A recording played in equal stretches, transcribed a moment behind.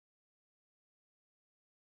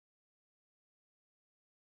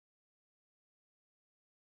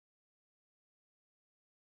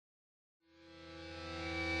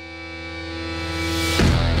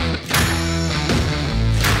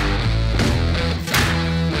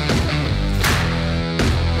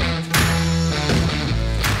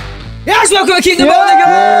not going to keep the ball in the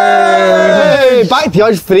game. Back to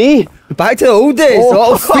us 3. Back to the old days.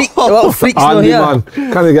 Little freaks not here. Man,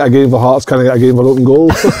 can I get a game for Hearts? Can I get a game for open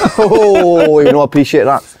goal? Oh, you don't appreciate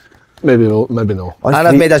that. Maybe no, maybe no. And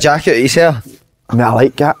I've made a jacket out of yourself. I mean, I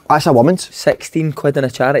like that. That's a woman's. 16 quid in a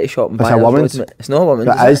charity shop. It's a woman's. It's not a woman's.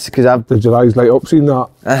 It is, because I've... Did your eyes light up seeing that?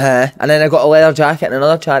 And then I got a leather jacket in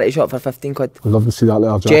another charity shop for 15 quid. I'd love to see that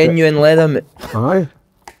leather jacket. Genuine leather, mate. Aye.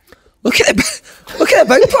 Look at the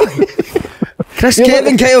big boy.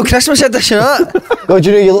 Kevin Kyle Christmas edition, that. God,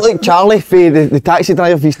 you know, you look like Charlie for the taxi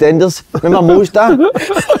driver for EastEnders. Remember Mo's dad?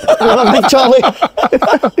 Remember Big Charlie?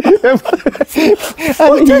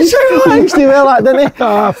 What did you used to wear that, didn't he?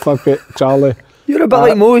 Ah, fuck it, Charlie. You're a bit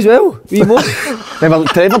like Mo as well. Wee Mo. Remember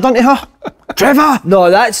Trevor done to her? Trevor! No,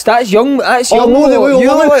 that's young. That's young. No,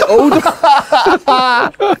 You look like old.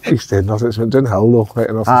 EastEnders, it's doing hell though, right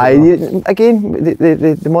enough. Aye, again,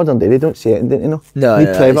 the modern day, they don't say it, don't you know? No,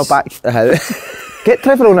 Need Trevor back. Get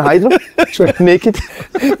Trevor on the hydro. Naked.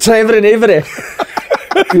 Trevor and Avery.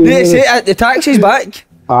 They say the taxi's back.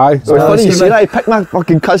 Aye. It's funny you say that. I picked my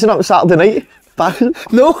fucking cousin up Saturday night. Back.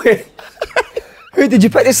 No way. Who did you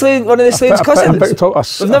pick? One of the Slane's cousins?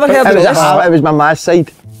 We've never heard of this. It was my ma's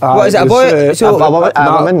side. What is it, a boy?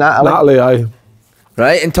 A woman, Natalie, aye.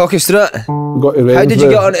 Right, and talk us through it. Got to How did you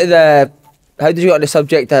get onto the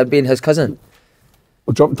subject of being his cousin?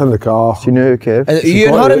 I jumped in the car. She knew who Kev. And you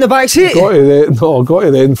and her in the back seat? Got to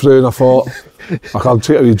the Renfrew and I thought, I can't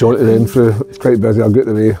take a wee jaunt to the Renfrew. It's quite busy, I'll get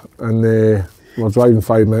the way. And we're driving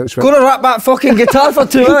 5 minutes. Go to rap that fucking guitar for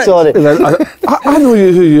 2 minutes. Sorry. I know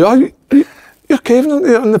who you are. You're Kevin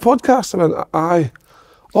on the podcast. I went, aye.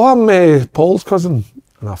 Oh, I'm Paul's cousin.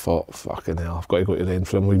 And I thought, fucking hell, I've got to go to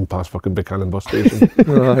Renfrew. I'm leaving past fucking Buchanan bus station.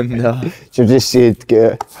 Oh no. She just said,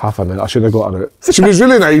 get it. Half a minute, I should have got her out. She was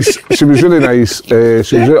really nice. She was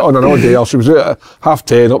out on an odd day. She was out at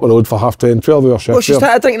 10:30 up the road for 10:30, 12-hour shift. What, she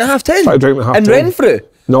started drinking at 10:30? Started drinking at 10:30. In Renfrew?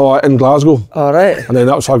 No, in Glasgow. All right. And then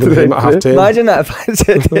that was her good time at 10:30. Imagine that if I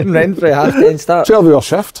said in Renfrew, 10:30 start. 12-hour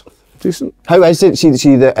shift. Decent. How is it? See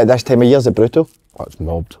at this time of year, is it brutal? That's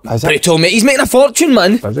mobbed. Brutal, mate. He's making a fortune,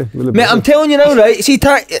 man. Busy, really busy. Mate, I'm telling you now, right? See,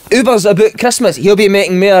 Uber's about Christmas. He'll be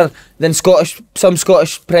making more than some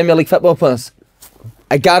Scottish Premier League football players.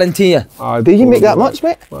 I guarantee you. Do you make that much,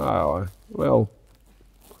 mate? Well,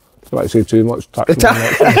 I might say too much. Tax 12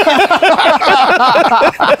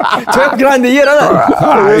 grand a year,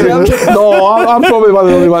 isn't it? No, I'm probably one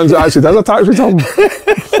of the only ones that actually does a tax return.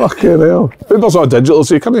 Fucking hell. Uber's all digital,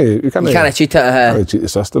 so you can't cheat it. Can't cheat the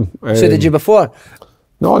system. So did you before?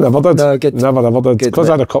 No, I never did. No, good. Never did. Good, because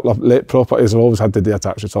I had a couple of late properties, I've always had to do a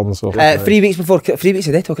tax return. So 3 weeks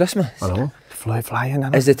a day till Christmas. I know. Flying,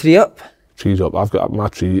 Is the tree up? Tree's up. I've got my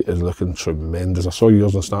tree is looking tremendous. I saw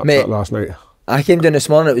yours on Snapchat Mate, last night. I came down this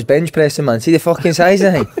morning, it was bench pressing, man. See the fucking size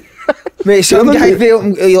of the thing? Mate, some guy,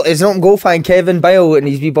 he's an open goal fan, Kevin Kyle, and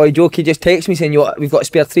his wee boy Joe, he just texted me saying, we've got a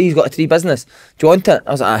spare tree, he's got a tree business. Do you want it?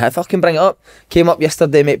 I was like, I fucking bring it up. Came up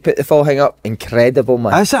yesterday, mate, put the full thing up. Incredible,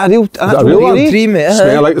 man. Is that a real tree, mate?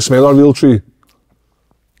 I like the smell of a real tree.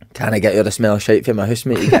 Can I get you the smell of shite from my house,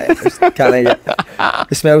 mate? Can I get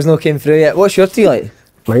the smell's not came through yet. What's your tree like?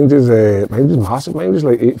 Mine's is massive. Mine's is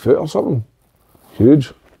like 8 foot or something.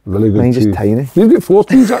 Huge. Really good. Mine's tree. just tiny. You've got 4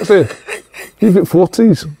 trees actually. You've got 4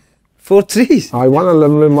 trees. 4 trees? Aye, one in the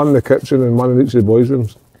living room, one in the kitchen, and one in each of the boys'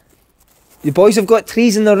 rooms. The boys have got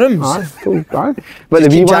trees in their rooms? Aye. But they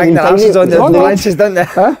keep jagging their arses on the branches, don't they?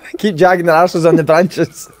 Huh? Keep jagging their arses on the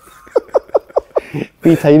branches.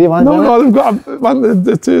 Wee tiny one. No, they've got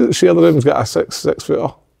the two that share the room's got a 6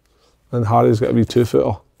 footer, and Harry's got a wee 2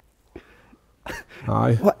 footer.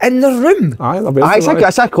 Aye. What, in the room? Aye, they're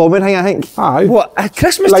It's a common thing, I think. Aye. What, a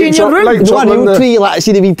Christmas tree in your room? Not a real tree, like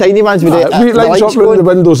see the wee tiny ones with the lights up round the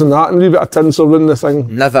windows and that, and a wee bit of tinsel round the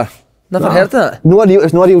thing. Never heard that.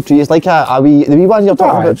 It's not a real tree, it's like the wee ones you're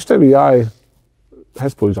talking about. Just a wee, aye.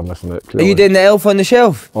 His boys are missing it. Are you doing the elf on the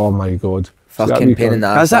shelf? Oh my God. Fucking pain in the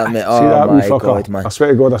ass, that, mate. Oh my God, man. I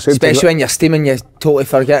swear to God, I said especially when you're steaming, you totally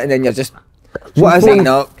forget, and then you're just what is it?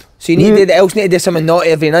 up. So you need to do the elves need to do something naughty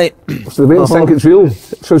every night. So the way think it's real.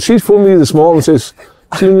 So she's phoned me this morning and says,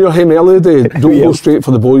 see when you're home early today, don't go straight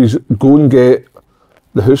for the boys, go and get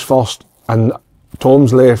the house first. And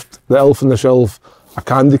Tom's left the elf on the shelf, a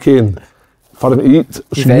candy cane for him to eat. So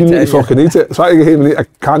you need to fucking eat it. So I get home and eat a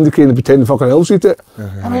candy cane and pretend the fucking elves eat it.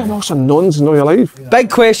 I mean, that's some nonsense in all your life.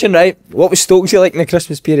 Big question, right? What was Stokesy like in the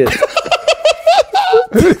Christmas period?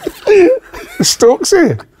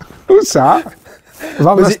 Stokesy? What's that?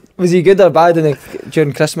 Was he good or bad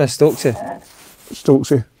during Christmas, Stokesy?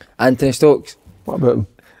 Stokesy. Anthony Stokes. What about him?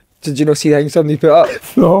 Did you not see the thing somebody put up?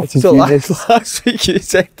 No. So last week you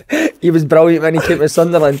said he was brilliant when he came to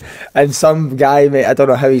Sunderland, and some guy, mate, I don't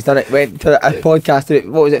know how he's done it, went to a podcast about,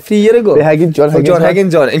 what was it, 3 years ago? John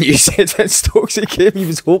Higgins on, and you said when Stokes came he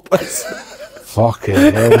was hopeless. Fucking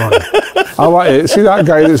hell, man. I want to see that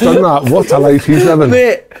guy that's done that. What a life he's living.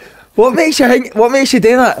 Mate, what makes you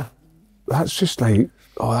do that? That's just like,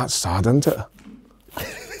 oh, that's sad, isn't it?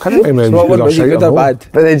 Can't remember So what was he good or bad?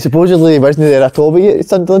 But then supposedly he wasn't there at all, but at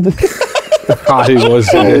Sunderland. Ah, he was.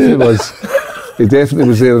 He definitely was. He definitely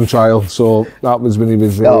was there on trial. So that was when he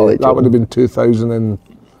was there. Oh, that would have been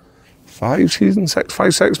 2005 season,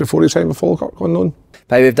 6 before he signed with Falkirk on loan.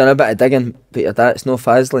 But we've done a bit of digging, but your dad's no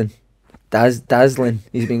Faslin. Dazzling.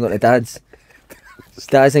 He's been going to Dad's.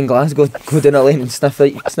 Dad's in Glasgow, go down a lane and sniff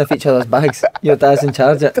each other's bags. Your dad's in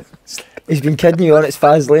charge of it. He's been kidding you on, it's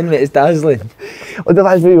Faslin, mate, it's Dazzling. Well, the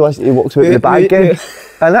last video he walks out with the bag game,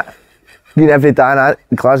 innit? Getting every day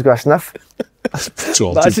in Glasgow a sniff. That's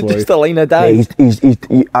just a line of Dad.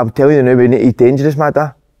 Yeah, I'm telling you now, he's dangerous, my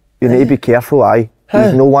dad. You need to be careful, aye.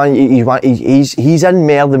 He's no one, he's in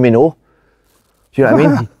more than we know. Do you know what I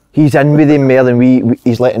mean? He's in with him more than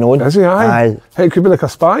he's letting on. Is he, aye? Hey, it could be like a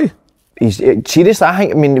spy. He's seriously, I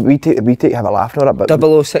think, I mean, we have a laugh at it, but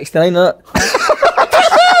 0069, that.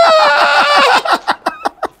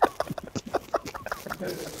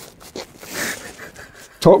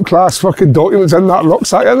 Top class fucking documents in that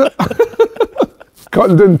rucksack, isn't it?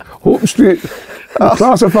 Cutting down Hope Street.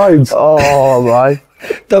 Classified. Oh, my.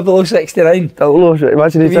 0069.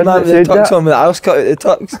 Imagine he's in that. With the tux on with the arse cut out the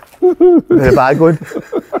tux. With the bag on.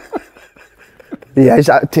 He is,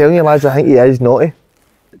 I'm telling you, lads, I think he is naughty.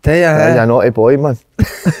 Tell you, He's a naughty boy, man.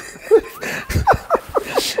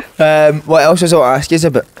 What else was I want to ask you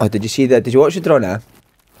about? Oh, did you watch the draw now?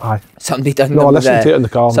 Aye. Somebody done No, I them with listened to it in the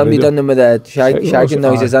car. somebody done them with the shagging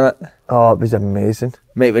noises in it. Oh, it was amazing.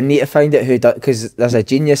 Mate, we need to find out who done, because there's a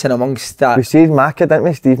genius in amongst that. We Steve Macker, didn't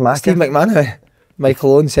we? Steve Macker. Steve McMahon.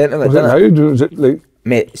 Michael Owen sent him it, Was it didn't it? loud? Was it like...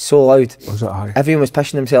 Mate, so loud. Was it aye? Everyone was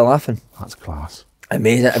pissing themselves laughing. That's class.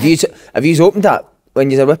 Amazing. Have you opened that when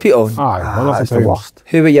you were whippy on? Aye, one of That's the the times. worst.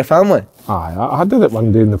 Who were your family? Aye, I did it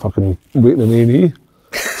one day in the fucking waiting in A&E.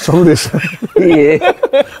 Somebody said, Yeah.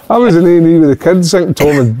 I was in A&E with the kids, I think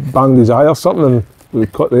Tom had banged his eye or something and we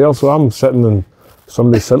cut there, so I'm sitting and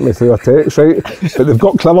somebody sent me through a text, right? But they've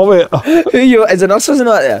got clever with it. Who you? Is the nurses and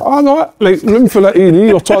that there? Oh no, like room full of A&E,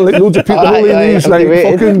 you're talking like loads of people, all A&E's like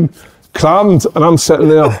fucking crammed and I'm sitting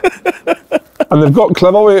there. And they've got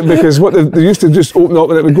clever with it because what they used to just open up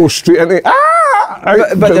and it would go straight into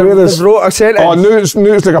But they've wrote a sentence. Oh, now it's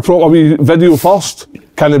like a proper wee video first.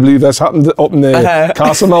 Can't believe this happened up in the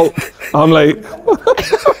Castlemilk. I'm like,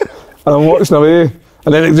 and I'm watching away,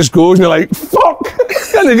 and then it just goes, and you're like, fuck,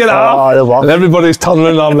 can they get it up? And everybody's turning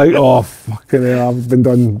around, and I'm like, oh, fucking hell, I've been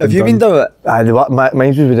done. Have you been done it? Aye, mine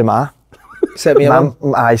was with the ma. Sent me a mum.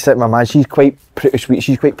 Aye, sent my man. She's quite pretty sweet.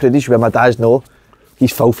 She's quite pretty. Where my dad's no.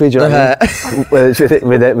 He's filthy, do you know what I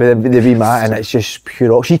mean? with the wee ma, and it's just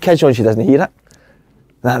pure. She kids on, she doesn't hear it.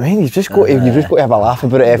 You know what I mean? You've just got to have a laugh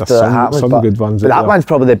about it after it happens. Some good ones. But that one's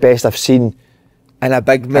probably the best I've seen. In a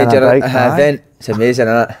big major event. It's amazing,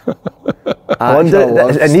 isn't it?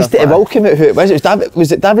 It needs to welcome it. Who it was?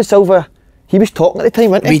 Was it David Silva? He was talking at the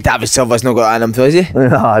time, wasn't he? David Silva's not got that in him, has he?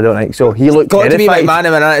 No, I don't think so. He looked got terrified. to be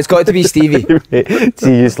McMahon, man. It's got to be Stevie.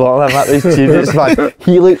 See you slaughtering that was genius, man.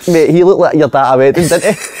 He looked like your dad wedding,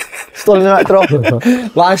 didn't he? Storing that drop.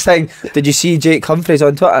 Last thing, did you see Jake Humphries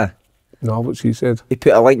on Twitter? No, what she said. He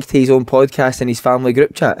put a link to his own podcast in his family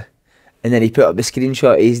group chat, and then he put up the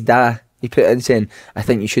screenshot of his dad. He put it in saying, "I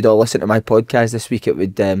think you should all listen to my podcast this week. It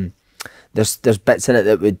would there's bits in it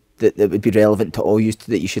that would be relevant to all you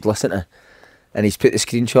that you should listen to." And he's put the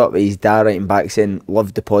screenshot of his dad writing back saying,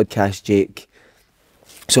 "Loved the podcast, Jake.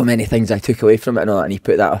 So many things I took away from it and all that." And he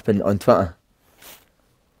put that up on Twitter.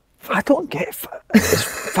 I don't get it.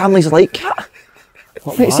 Families like that.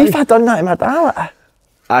 Mate, see if I'd done that to my dad. Like,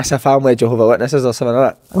 That's a family of Jehovah's Witnesses or something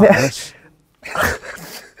like that.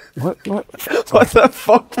 What the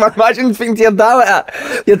fuck, man? Imagine speaking to your dad like that.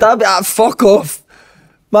 Your dad be like, fuck off.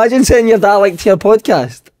 Imagine saying your dad liked your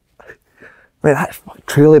podcast. Mate, that's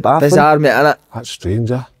truly baffling. Bizarre, mate, innit? That's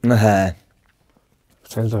strange, eh?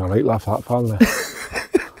 Sounds like a right laugh, that family.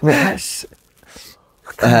 Mate, that's...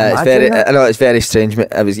 It's very, I know it's very strange,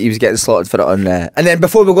 mate. He was getting slaughtered for it on and then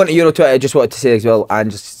before we go into Euro 20, I just wanted to say as well,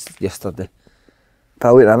 and just yesterday.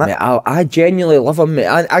 Brilliant, isn't Mate, it? I genuinely love him, mate.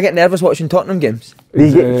 I get nervous watching Tottenham games.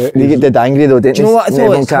 They get dead angry though, don't Do you know what I thought?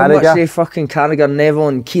 Neville It's how much Carragher. they fucking Carragher, Neville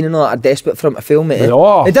and Keenan all are desperate for him to fail, mate. They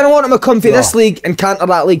are. They didn't want him to come for this league and canter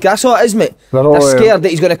that league. That's all it is, mate. They're scared that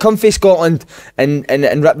he's going to come for Scotland and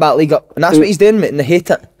rip that league up. And that's what he's doing, mate, and they hate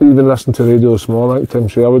it. Even listening to radio this morning, Tim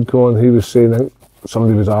Sherwood going, he was saying, I think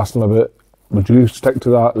somebody was asking him about, would you stick to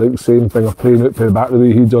that, like same thing of playing out to the back the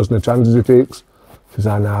way he does and the chances he takes? He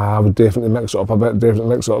said, nah, I would definitely mix it up a bit,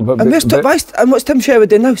 And what's Tim Sherwood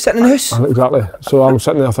doing now? Sitting in the house? Exactly. So I'm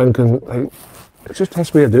sitting there thinking, like, it's just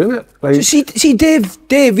his way of doing it. Like, So see Dave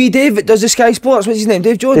that does the Sky Sports, what's his name?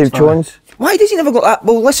 Dave Jones? Dave Jones. Why does he never got that?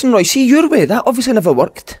 Well, listen, Roy, see your way, that obviously never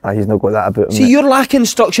worked. He's not got that about him. See, you're lacking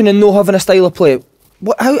instruction and no having a style of play.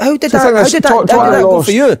 How did that go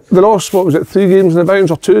for you? They lost, what was it, 3 games in the bounds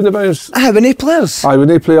or 2 in the bounds? With no players. With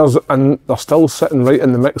no players, and they're still sitting right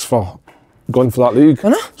in the mix for going for that league. I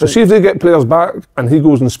know. So see if they get players back and he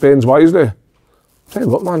goes and spends wisely. Tell you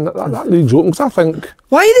what, man, that league's open, because I think...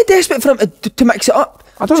 Why are they desperate for him to mix it up?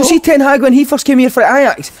 I don't know. See Ten Hag when he first came here for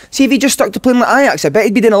Ajax, see if he just stuck to playing like Ajax, I bet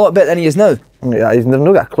he'd be doing a lot better than he is now. Yeah, he's not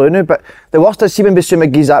got a clue now, but the worst is, see when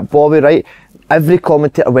Basuma gives that Bobby, right, every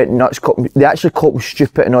commentator went nuts, they actually called him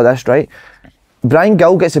stupid and all this, right? Brian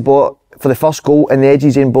Gill gets the ball for the first goal in the edge of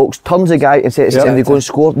his own box, turns the guy and sets it and they go and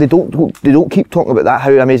score. They don't keep talking about that,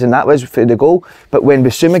 how amazing that was for the goal. But when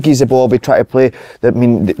Basuma gives the ball, we try to play. They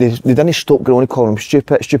didn't stop going on calling him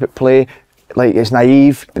stupid play. Like it's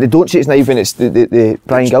naive. They don't say it's naive when it's the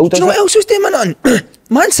Brian Gill does. Do you know what else was doing, man?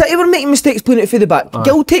 Man City were making mistakes playing it through the back.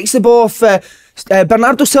 Gill takes the ball off.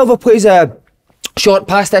 Bernardo Silva plays a short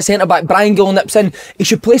past that centre back. Brian Gill nips in. He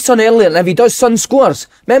should play Son earlier, and if he does, Son scores.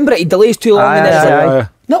 Remember it? He delays too long.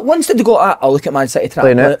 Not once did they go, look at Man City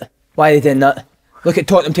trying to play it. Why are they doing that? Look at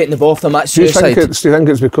Tottenham taking the ball off them. That's suicide. Do you think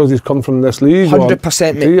it's because he's come from this league?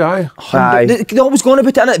 100%, mate. They're always going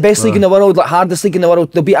about it, innit? Best league in the world, like hardest league in the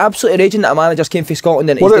world. They'll be absolutely raging that a manager came from Scotland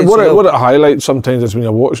and what it highlights sometimes is when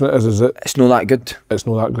you're watching it is that it's not that good. It's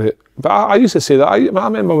not that great. But I used to say that. I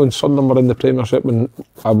remember when Sunderland were in the Premiership when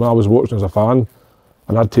I was watching as a fan,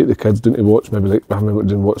 and I'd take the kids down to watch, maybe like I remember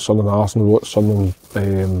doing watch Sunderland Arsenal, watch Sunderland.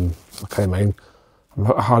 I can't mind. And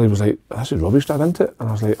Harry was like, "This is rubbish, Dad, isn't it?" And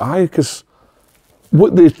I was like, "Aye, because."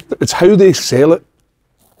 It's how they sell it.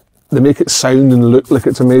 They make it sound and look like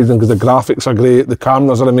it's amazing because the graphics are great, the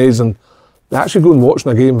cameras are amazing. They actually go and watching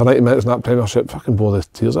a game for 90 minutes in that Premiership, fucking bore the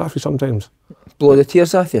tears off you sometimes. Blow the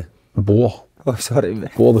tears off you? Bore. Oh, sorry,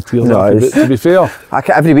 mate. Bore the tears off you. To be fair.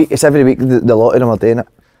 Every week the lot of them are doing it.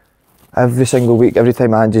 Every single week, every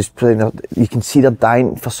time Ange's playing, you can see they're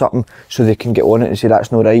dying for something so they can get on it and say that's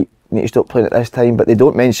not right, you need to stop playing at this time, but they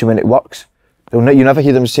don't mention when it works. You never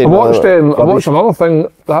hear them say. I watched another thing,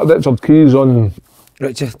 that Richard Keys on.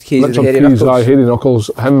 Richard Keys, Harry Knuckles,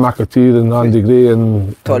 him, McAteer and Andy Gray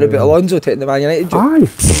and. Talking about Alonso taking the Man United job. Aye.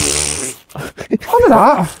 What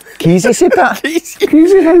that? Keysy said that.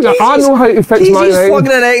 Keysy, I know how to fix Man United. Keesy's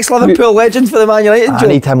flogging an ex-Liverpool legend for the Man United job. I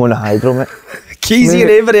need him on a hydro, mate. Keysy and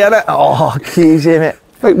Avery, innit? Oh, Keysy, mate.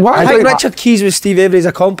 Like, why? I think Richard Keys was Steve Avery's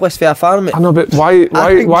accomplice for a farm, mate. I know, but why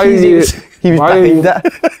are you... He was behind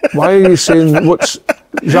it. Why are you saying what's...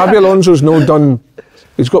 Xabi Alonso's now done...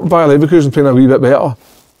 He's got Bayer Leverkusen playing a wee bit better.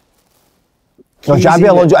 No, Xabi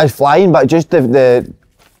Alonso is flying, but just the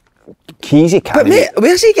Keysy can't. But mate,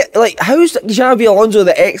 where's he get... Like, how's Xabi Alonso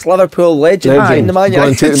the ex-Liverpool legend in the Man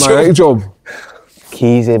United job?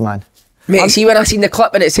 Keysy, man. Mate, see when I seen the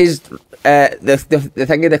clip and it says... the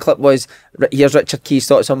thing of the clip was, here's Richard Keys'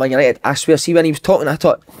 thoughts on Man United. I swear, see when he was talking, I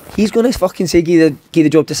thought he's going to fucking say give the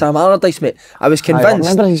job to Sam Allardyce, mate. I was convinced.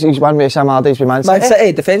 I remember he's one with Sam Allardyce with Man City. Man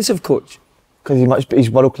City defensive coach. Because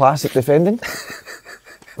he's world class at defending.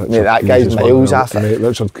 Mate, that guy's miles after. Mate,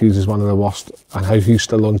 Richard Keys is one of the worst, and how he's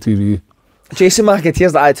still on TV. Jason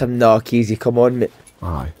McAteer's like to him, no, Keysy, come on, mate.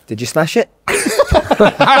 Aye. Did you smash it?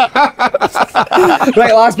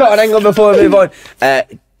 Right, last bit on England before we move on.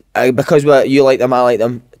 Because you like them, I like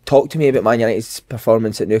them. Talk to me about Man United's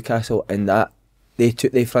performance at Newcastle and that they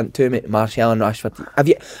took the front two, mate. Martial and Rashford.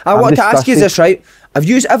 I want to ask you this, right? Have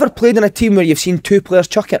you ever played in a team where you've seen two players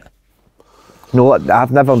chuck it? No,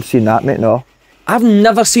 I've never seen that, mate. No. I've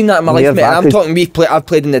never seen that in my life, mate. I'm talking I've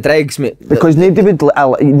played in the dregs, mate. Because nobody would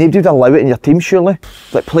allow it in your team, surely.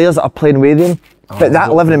 Like players that are playing with him. But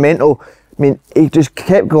that living mental, I mean, he just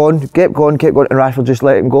kept going, and Rashford just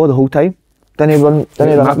let him go the whole time.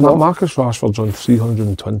 Marcus Rashford's on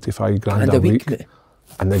 325 grand a week, mate.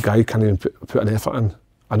 And the guy can't even put an effort in.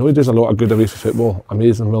 I know he does a lot of good away for football,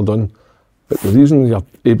 amazing, well done. But the reason you're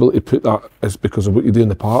able to put that is because of what you do in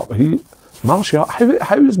the park. Martial,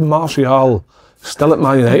 how is Martial Still at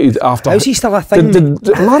Man United after. How's he still a thing?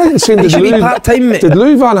 Am I right in saying He should be Louis, part-time, mate. did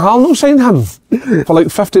Louis Van Gaal not sign him for like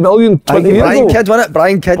 50 million 20 years Brian ago? Kidd, wasn't it?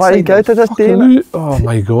 Brian Kidd. Brian Kidd did this Fucking day. Louis, oh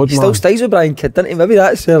my God, He man. still stays with Brian Kidd, didn't he? Maybe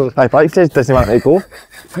that's it. Aye, Brian Kidd doesn't want to go. I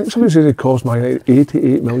think somebody said it cost Man United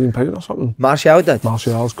 £88 million or something. Martial did.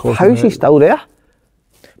 Martial's cost. How is he still there?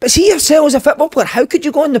 But see yourself as a football player, how could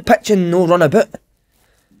you go on the pitch and no run about?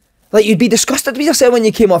 Like, you'd be disgusted with yourself when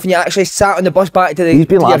you came off and you actually sat on the bus back to the He's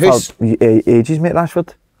been to like your that house. for ages, mate,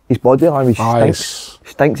 Rashford. His body language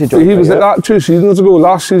stinks of So he was joy. like that 2 seasons ago.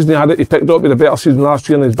 Last season he had it. He picked up with a better season last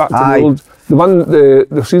year, and he's back to Aye. the old.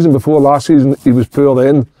 The season before last season he was poor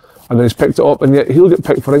then, and then he's picked it up, and yet he'll get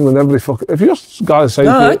picked for England every fucking. If you're Gareth Southgate,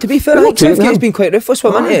 No, to be fair, I think Southgate's been quite ruthless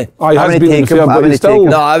with him, hasn't he? He has been take fair, him, but he's still.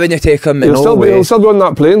 No, I wouldn't take him. He'll No still be. way. He'll still be on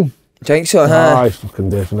that plane. Do you think so, huh? Aye, fucking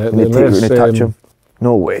definitely. When they Unless, touch him.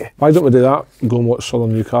 No way. why don't we do that? Go and watch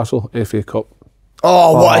Southern Newcastle FA Cup.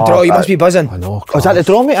 Oh, what a draw. You must be buzzing. I know. Was that the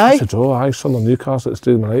draw, mate? Aye. It's a draw. Aye, Southern Newcastle. It's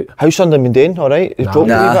doing right. How's Sunderland been doing? All right. He's dropped a wee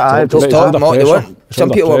bit. Aye, dropped a bit. Stop under him out, they pressure. want. He's Some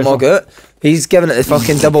under people want pressure. Mog out. He's giving it the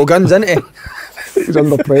fucking double guns, isn't he? He's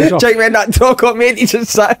under pressure. Check me in that talk up, mate. He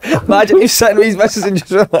just sat. Imagine he's sitting with his missus and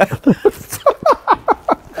just like.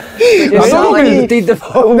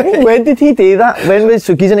 When did he do that?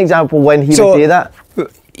 So give us an example when he would do that.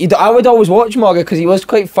 I would always watch Morgan because he was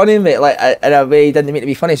quite funny, mate. Like in a way, he didn't mean to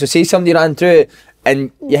be funny. So say somebody ran through it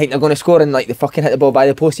and you think they're going to score and like they fucking hit the ball by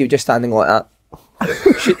the post, he was just standing like that.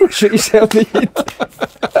 shoot yourself in the head.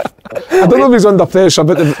 I don't know if he's under pressure,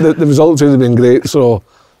 but the results have been great. So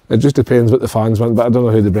it just depends what the fans want. But I don't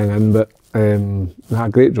know who they bring in.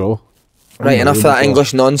 But great draw. Right, enough of that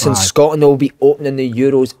English nonsense. Aye. Scotland will be opening the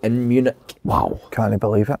Euros in Munich. Wow, Can't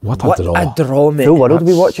believe it. what What a draw! a draw, mate. Full world will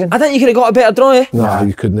be watching. I think you could have got a better draw, eh? Nah,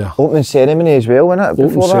 you couldn't. Have. Opening ceremony as well, wasn't it?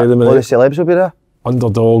 Before ceremony. that, all the celebs will be there.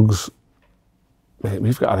 Underdogs. Mate,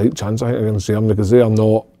 we've got a right chance, I think, against Germany because they are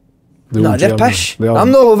not. No, old they're Germany. pish. They are- I'm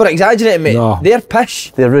not over exaggerating, mate. No. They're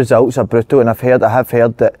pish. The results are brutal, and I have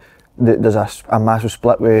heard that there's a massive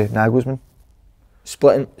split with Nagelsmann.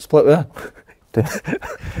 Split where?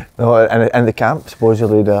 No, in the camp,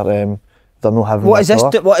 supposedly they're not having. What is this?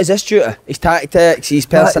 What is this due to? His tactics, his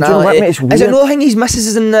Do you know what, personality. mate, it's Is it weird. no thing his missus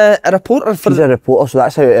is in a reporter for? He's a reporter, so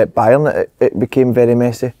that's how at Bayern it became very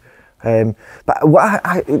messy. But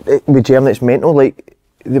what with Germany, it's mental. Like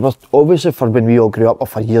they were obviously for when we all grew up, or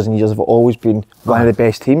for years and years, have always been one of the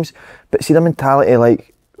best teams. But see the mentality,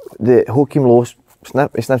 like the Joachim Low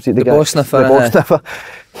sniffs the ball sniffer, the ball sniffer.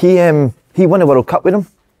 He won a World Cup with him,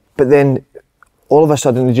 but then all of a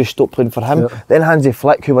sudden they just stopped playing for him. Yeah. Then Hansi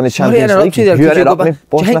Flick, who won the Sorry to Champions interrupt League, you there, who could you ended go up back? with Do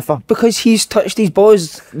ball you think sniffer. because he's touched his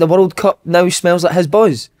balls, the World Cup now smells like his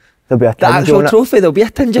balls? There'll be a The tinge actual on it. trophy, there'll be a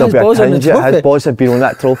tinge of There'll his be a balls on the tinge. His trophy. balls have been on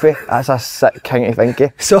that trophy. That's a sick kinky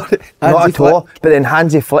thinky. Sorry, Not Hansi at all. Flick. But then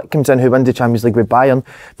Hansi Flick comes in, who won the Champions League with Bayern.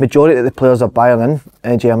 Majority of the players are Bayern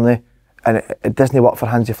in Germany, and it doesn't work for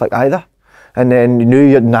Hansi Flick either. And then New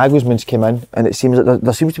Year Nagelsmann's came in, and it seems like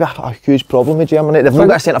there seems to be a huge problem with Germany. They've not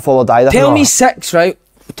got a centre forward either. Tell me six, right?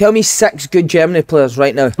 Tell me six good Germany players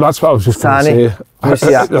right now. That's what I was just going Sani, to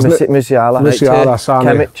say. Musiala, Musiala, Sani.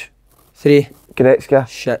 Kimmich, Three. Goretzka.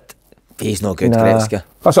 Shit. He's not good, Nah. Goretzka.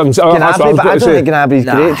 That's what I'm saying. That's what I Gnabry, was but I going to don't think say. Gnabry's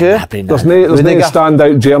great, do you? Gnabry, There's nah. no Rudiger.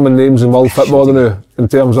 standout German names in world football now in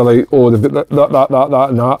terms of like, oh, they've got that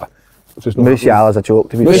and that. It's just not happening. Musiala's a joke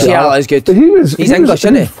to be Musiala is good. But He's English,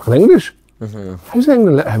 isn't he? Fucking English. How's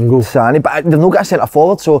England let him go? Sani, but they've not got a centre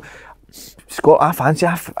forward, so I fancy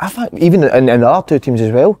even in the other two teams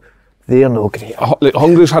as well, they're no great. Like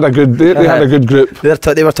Hungary's had a good. They had a good group, They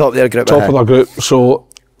were top of their group. top of their group. So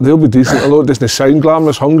they'll be decent. Although it doesn't sound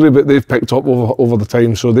glamorous, Hungary, but they've picked up over the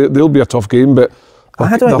time. So they'll be a tough game. But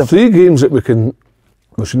I don't there are think three games that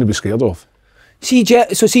we shouldn't be scared of. See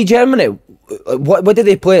Germany, what did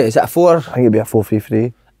they play? Is it a 4? I think it'd be a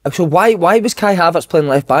 4-3-3. So why was Kai Havertz playing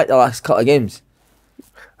left back the last couple of games?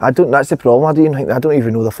 That's the problem. I don't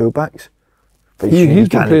even know the fullbacks. But He's been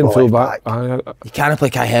can't playing go full left back. You can't play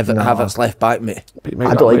Kai Havertz left back, mate.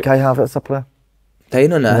 I don't like Kai Havertz as a player. Do you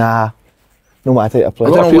know that? Nah. No matter type of I player.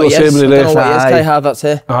 A lot don't of know what he people is. say I when he don't know what he is, left, Kai Havertz,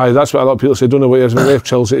 eh? Aye, that's what a lot of people say. Don't know what he is. When he left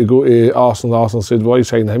Chelsea to go to Arsenal, Arsenal said, "Why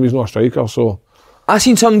sign him? He's not a striker." So I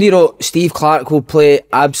seen somebody wrote Steve Clark will play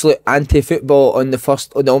absolute anti-football on the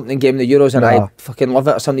opening game of the Euros, and No. I fucking love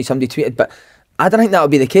it. Or somebody tweeted, but I don't think that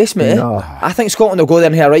would be the case, mate. No. Eh? I think Scotland will go there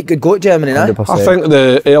and have a right good go at Germany now. 100%. I think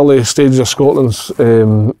the early stages of Scotland's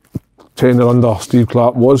tenure under Steve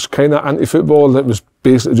Clark was kind of anti-football, and it was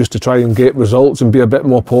basically just to try and get results and be a bit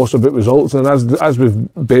more positive about results. And as we've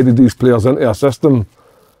bedded these players into our system,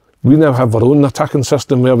 we now have our own attacking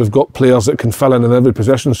system where we've got players that can fill in every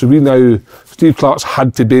position. So Steve Clark's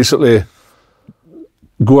had to basically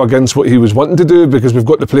go against what he was wanting to do, because we've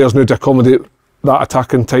got the players now to accommodate that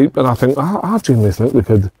attacking type. And I think I genuinely think we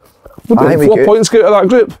could. What, 4 points get out of that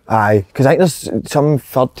group? Aye, because I think there's some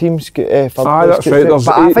third teams. Third Aye, that's right. There's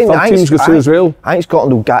but I think third teams go through as well. I think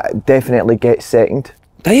Scotland will definitely get second.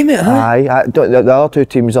 Damn it, huh? Aye, the other two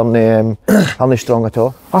teams aren't strong at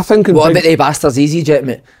all. I think. What about the bastards EasyJet,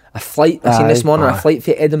 mate? A flight, I seen this morning, a flight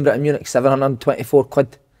from Edinburgh to Munich, 724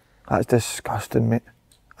 quid. That's disgusting, mate.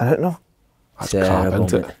 I don't know. That's crap,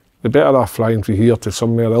 isn't it? They better off flying from here to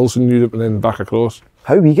somewhere else in Europe and then back across.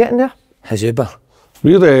 How are we getting there? His Uber.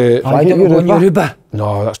 We're Why don't we go on your Uber?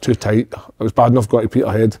 No, that's too tight. It was bad enough going to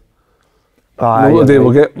Peterhead. Aye, Day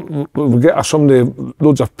we'll get somebody,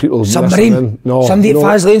 loads of people. Submarine? No, somebody at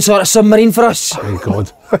Faslane sort a submarine for us. Oh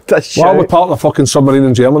God. Why are we parking a fucking submarine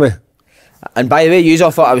in Germany? And by the way, you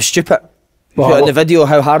all thought I was stupid. Put in the video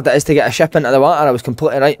how hard it is to get a ship into the water. I was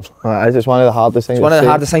completely right. It's one of the hardest things. It's one of the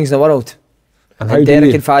hardest things in the world. And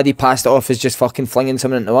Derek and Faddy passed it off as just fucking flinging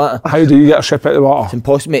someone into the water. How do you get a ship out of the water? It's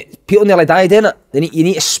impossible, mate. People nearly died, innit? You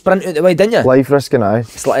need to sprint out the way, didn't you? Life risking, aye.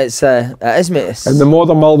 It's like it is, mate. In the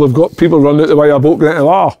modern world, we've got people running out the way of a boat getting into the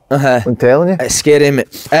water. I'm telling you. It's scary,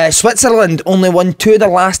 mate. Switzerland only won 2 of the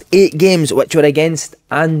last 8 games, which were against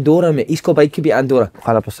Andorra, mate. East Kilbride could beat Andorra.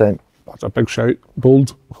 100%. That's a big shout.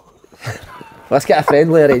 Bold. Let's get a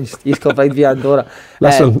friendly arranged. East Kilbride v Andorra.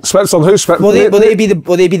 Listen, Switzerland, who's Switzerland?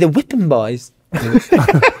 Will they be the whipping boys? Who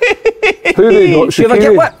they got? Do you ever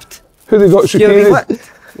get whipped? Who they got? Do you ever get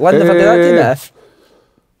whipped? Linda ever do that, do you know?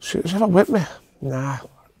 She's ever whipped me? Nah.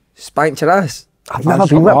 Spanked your ass? I've never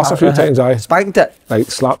been whipped. A few times, aye. Spanked it? Like,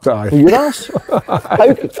 slapped it, aye. Your ass?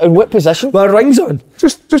 How, in what position? With rings on?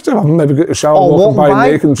 Just to maybe get the shower, walking by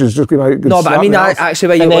naked, and she's just going like. No, but I mean, actually,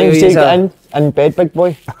 where and then you get in bed, big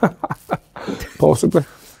boy. Possibly.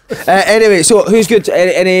 Anyway, so who's good?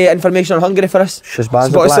 Any information on Hungary for us?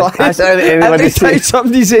 Every time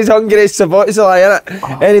somebody says Hungary, it's Sabotzalai,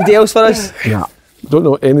 innit? Anything else for us? Nah, don't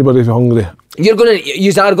know anybody from Hungary. You're gonna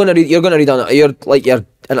read on it. You're like your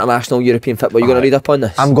international European football. You're gonna read up on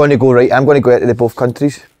this. I'm going to go out to both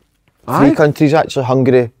countries. 3 countries actually,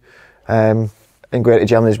 Hungary, and go out to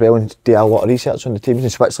Germany as well and do a lot of research on the teams in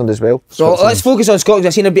Switzerland as well. So let's focus on Scotland.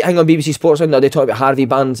 I've seen a thing on BBC Sports and they talk about Harvey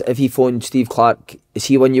Barnes. If he phoned Steve Clarke, is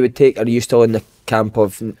he one you would take, or are you still in the camp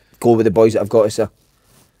of go with the boys that I've got to say?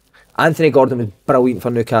 Anthony Gordon was brilliant for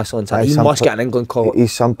Newcastle and he must get an England call.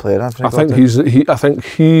 He's some player, Anthony Gordon. I think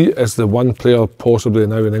he is the one player possibly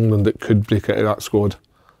now in England that could break into that squad.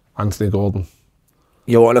 Anthony Gordon.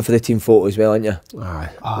 You're wanting for the team photo as well, aren't you? Aye.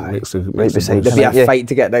 Right beside him. There'd be a fight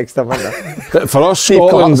to get next time, wouldn't there? For us,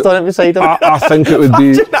 Scotland, I think it would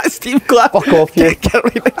be. That's Steve Clarke. Fuck off, you. Get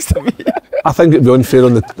right next to me. I think it'd be unfair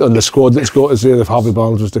on the squad that's got us there if Harvey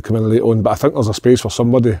Barnes was to come in late on, but I think there's a space for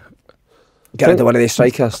somebody. Get into one of these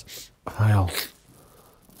strikers. Well,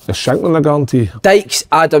 is Shanklin a guarantee? Dykes,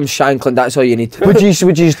 Adams, Shanklin, that's all you need. Would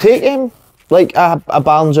you take him? Like a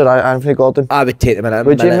Barnes or Anthony Gordon? I would take them in a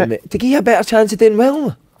minute, mate. To give you a better chance of doing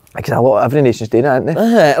well. Because every nation's doing it, aren't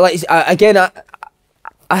they? Again,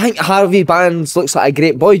 I think Harvey Barnes looks like a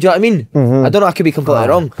great boy, do you know what I mean? I don't know, I could be completely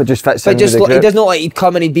wrong. But just fits in with the group. He doesn't look like he'd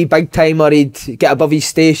come and he'd be big time or he'd get above his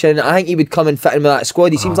station. I think he would come and fit in with that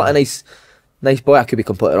squad. He seems like a nice boy. I could be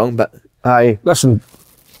completely wrong, but... Aye. Listen...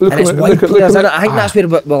 Look at players, I think that's where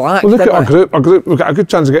we'll act. Well, look at our group. We've got a good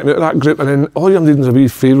chance of getting out of that group, and then all you're needing is a wee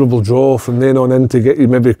favourable draw from then on in to get you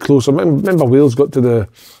maybe closer. Remember Wales got to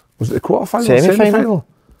the quarter-final? Semi-final?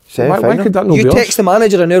 Why could that not be us? You text the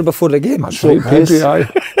manager an hour before the game. That's right, Pedri, aye.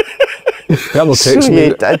 He'll not text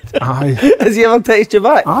me. Aye. Has he ever texted you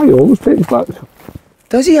back? Aye, he always texts back.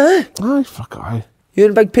 Does he, aye? Aye, fuck aye. You're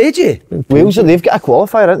in big Pagey. Wales, they've got a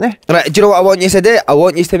qualifier, haven't they? Right, do you know what I want you to do? I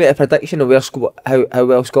want you to make a prediction of where how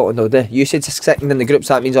well Scotland will do. You said second in the group,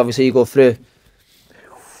 so that means obviously you go through.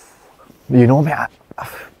 You know me,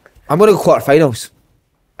 I'm going to go quarter-finals.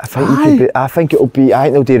 I think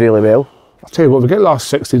they'll do really well. I'll tell you what, if we get last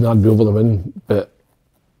 16, I'd be over the win, but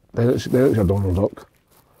then it's your Donald Duck.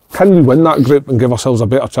 Can we win that group and give ourselves a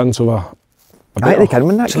better chance of I think they can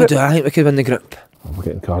win that group. So do I think we could win the group. We're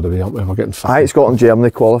getting carried away, aren't we? We're getting fat. I think Scotland and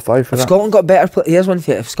Germany qualify for that. Scotland got better players. Here's one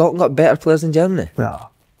for you. If Scotland got better players than Germany?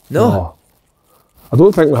 No. I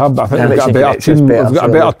don't think we have, but I think we've got a better team. We've got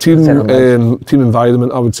a better team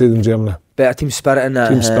environment, I would say, than Germany. Better team spirit in that.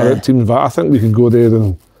 Team spirit, team environment. I think we could go there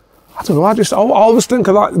and I don't know. I always think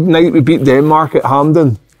of that night we beat Denmark at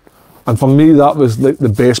Hampden, and for me that was like the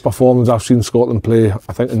best performance I've seen Scotland play,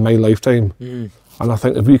 I think, in my lifetime. And I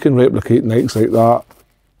think if we can replicate nights like that,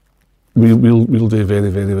 we'll do very,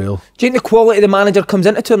 very well. Do you think the quality of the manager comes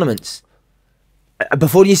into tournaments?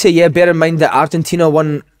 Before you say yeah, bear in mind that Argentina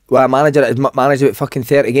won with a manager that had managed about fucking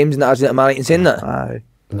 30 games in Argentina. Am I right in saying that? Aye.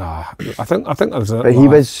 Nah, I think that's it. But he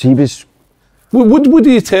was. Would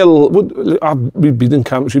you tell? We've been in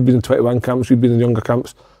camps. We've been in 21 camps. We've been in younger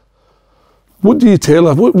camps. What do you tell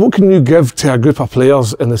her? What can you give to a group of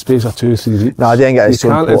players in the space of 2-3 weeks? No, I think it's so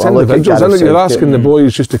important. It's individuals, isn't it? You're asking the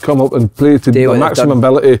boys just to come up and play to their maximum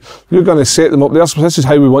ability. You're going to set them up. This is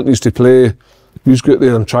how we want you to play. You just go out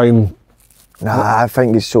there and try and... Nah, I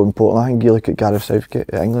think it's so important. I think you look at Gareth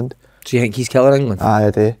Southgate at England. Do you think he's killing England? Aye,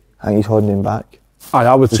 I do. I think he's holding him back. Aye,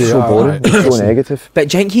 I would say so boring. It's so negative. But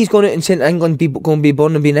do you think he's going out and saying England going to be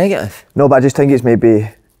born and be negative? No, but I just think it's maybe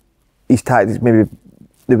his tactics, maybe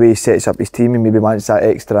the way he sets up his team, and maybe wants that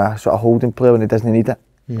extra sort of holding player when he doesn't need it.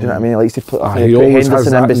 Do you know what I mean? He likes to put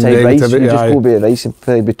Henderson in beside Rice, and you just go by Rice and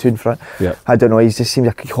play with two in front. Yeah. I don't know, he just seems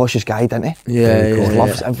like a cautious guy, doesn't he? Yeah, he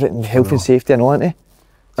loves everything, health and safety and all, isn't he?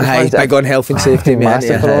 He's big on health and safety,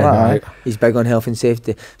 mate. He's big on health and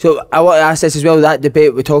safety. So I want to ask this as well, that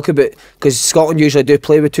debate we talk about, because Scotland usually do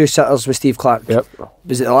play with two sitters with Steve Clarke. Yep.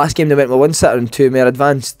 Was it the last game they went with one sitter and two more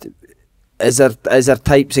advanced? Is there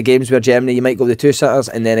types of games where Germany you might go with the two sitters,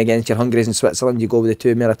 and then against your Hungary and Switzerland you go with the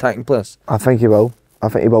two more attacking players? I think he will. I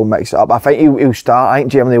think he will mix it up. I think he'll start. I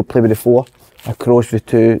think Germany will play with the four across with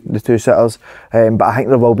the two sitters. But I think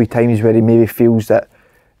there will be times where he maybe feels that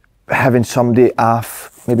having somebody off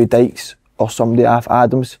maybe Dykes or somebody off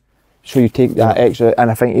Adams, so you take that extra,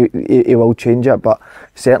 and I think he will change it. But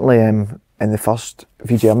certainly in the first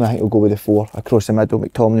for Germany, I think he'll go with the four across the middle: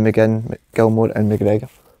 McTominay, McGinn, Gilmour, and McGregor.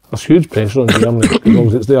 There's huge pressure on Germany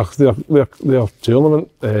because it's their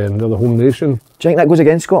tournament, they're the home nation. Do you think that goes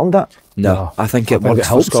against Scotland? That? No, I think it works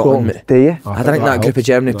for Scotland. Do you? I think that group of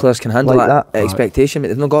Germany players can handle that expectation.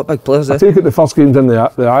 They've not got big players there. I take it the first game's in the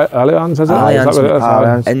Allianz, is it? Allianz, is that what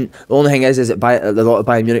it is? And the only thing is that a lot of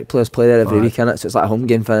Bayern Munich players play there every week, innit? So it's like a home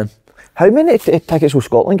game for them. How many tickets will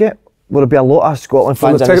Scotland get? Will there be a lot of Scotland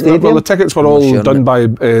fans in the stadium? Well, the tickets were all done by...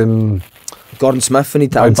 Gordon Smith, we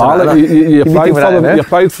need to answer that. You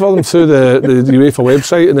applied for them through the UEFA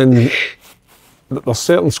website, and then there's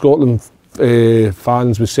certain Scotland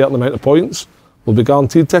fans with certain amount of points will be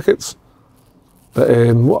guaranteed tickets. But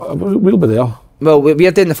we'll be there. Well,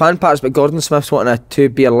 we're doing the fan parts, but Gordon Smith's wanting a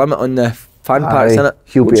 2-beer limit on the fan parts, isn't it?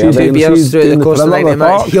 He'll be 2 beers through the course of 90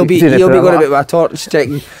 minutes. He'll be going about with a torch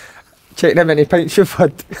checking how many pints you've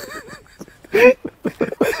had.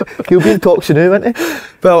 He'll be in talks now, won't he?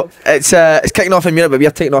 Well, it's kicking off in Munich, but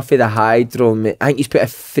we're taking off for the Hydro, mate. I think he's put a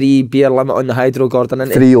 3 beer limit on the Hydro, Gordon,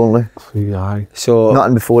 isn't he? 3 only. 3, aye. So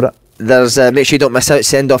nothing before it. There's make sure you don't miss out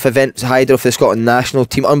send-off events Hydro for the Scotland national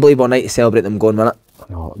team. Unbelievable night to celebrate them going, won't it?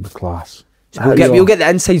 No, it'll be class. So we'll get the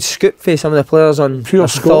inside scoop for some of the players on pure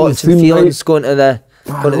thoughts and feelings going to the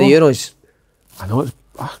Euros. I know it's...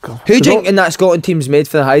 Who do you think in that Scotland team's made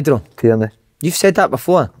for the Hydro? Tierney. You've said that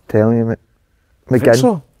before. I'm telling you, mate.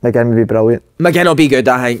 McGinn will be brilliant. McGinn will be good,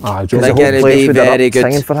 I think. McGinn will be very good.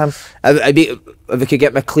 Singing for him. If we could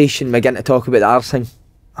get McLeish and McGinn to talk about the arse thing.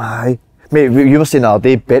 Aye. Mate, you were saying the other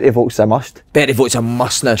day, Betty Vogt's a must. Betty Vogt's a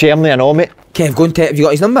must now. Germany and all, mate. Kev, go and have you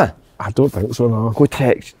got his number? I don't think so, no. Go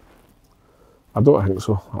text. I don't think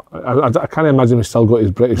so. I can't imagine he's still got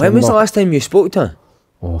his British number. When was the last time you spoke to him?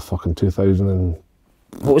 Oh, fucking 2000 and...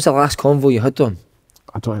 What was the last convo you had to him?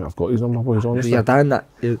 I don't think I've got his number, boys, honestly. Your dad that?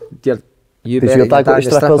 Did your dad go to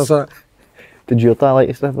strippers? Did your dad like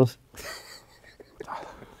the strippers?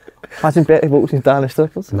 Imagine Betty Vogt's dad in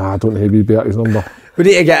strippers. Nah, I don't think he'd be at his number. We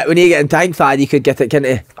need to get in time, Faddy could get it,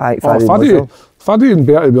 couldn't he? Faddy and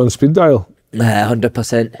Bertie be on speed dial.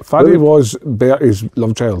 100%. Faddy was Bertie's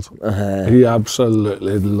love child. He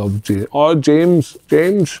absolutely loved James. Oh, James,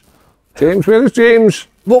 where is James?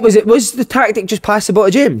 What was it? Was the tactic just pass the ball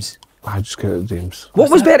to James? I just get it, James. What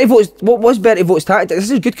was Bertie Vogt's tactic? This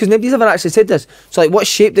is good because nobody's ever actually said this. So, like, what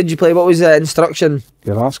shape did you play? What was the instruction?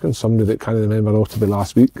 You're asking somebody that can't remember all to be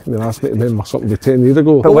last week. You're asking me to remember something to 10 years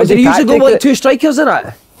ago. But did you usually go with 2 strikers in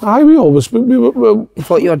it? Aye, we always. We you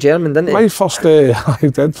thought you were German, didn't you? My first, I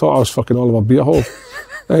did thought I was fucking Oliver Beerhoff.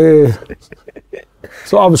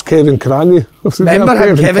 So I was Kevin Kranye. Remember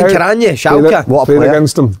him, Kevin Kranye, Schalke. What a played player.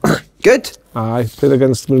 against him. Good. Aye, played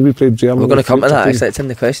against him when we played Germany. We're going to come to that, actually. It's in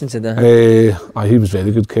the questions today. He was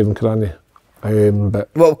very good, Kevin Kranye. But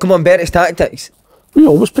well, come on, Bertie's tactics. We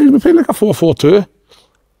always played. We played like a 4-4-2.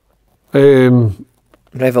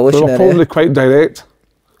 Revolutionary. We were probably quite direct.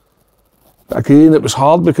 Again, it was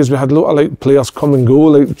hard because we had a lot of like players come and go.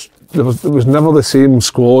 Like there was never the same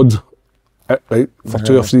squad. Right, for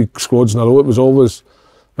 2 or 3 squads in a row, it was always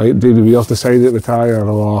right. Davy Weir's decided to retire,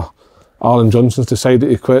 or Alan Johnson's decided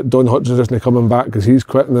to quit. Don Hutchins isn't coming back because he's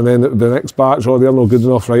quitting, and then the next batch, they're not good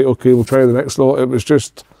enough. Right, okay, we'll try the next lot. It was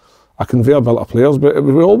just a conveyor belt of players, but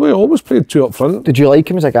we always played two up front. Did you like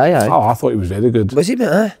him as a guy? Aye? Oh, I thought he was very good. Was he,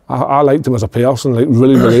 mate? I liked him as a person, like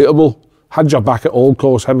really relatable. Had your back at all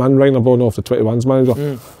costs. Him and Ryan Bourne off the 21s manager.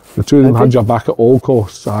 The two of them had your back at all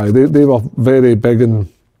costs. Aye, they were very big in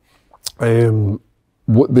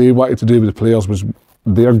what they wanted to do with the players was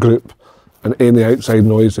their group, and any outside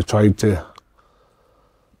noise they tried to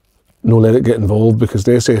no let it get involved, because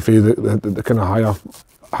the SFA, the kind of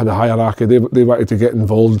had a hierarchy. They wanted to get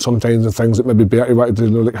involved sometimes in things that maybe Bertie wanted to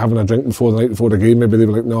do, like having a drink before the night before the game. Maybe they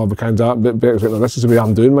were like, no, we can't do that. But Bertie's like, no, this is the way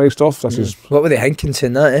I'm doing my stuff. This is. What were they thinking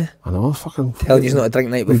saying that, eh? I know, fucking. Telling you not to drink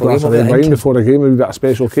night before the game. Wine before the game, maybe a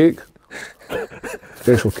special cake.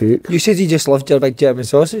 Special cake. You said you just loved your big German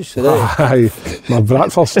sausage, so aye, my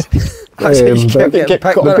breakfast. But Bertie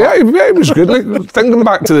was good. Like, thinking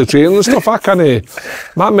back to the training and stuff,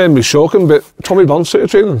 that memory's shocking. But Tommy Burns started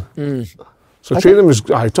training. So training was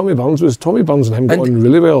Tommy Burns and him got on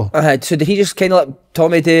really well. So did he just kind of let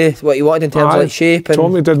Tommy do what he wanted in terms of like shape? And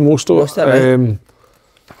Tommy did most of it. Right? And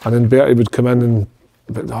then Bertie would come in and.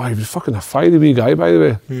 But he was fucking a fiery wee guy, by the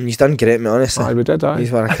way. He's done great, mate, honestly. Aye, we did, aye.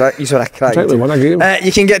 He's won a crack. I think we won a game.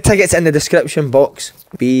 You can get tickets in the description box.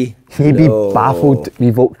 He'd be baffled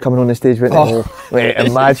with Volk coming on the stage with Wait,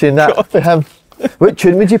 imagine that for him. What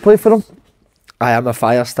tune would you play for him? I am a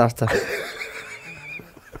fire starter.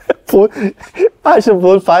 Actually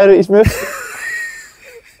blowing fire at his mouth.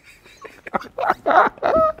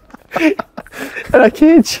 In a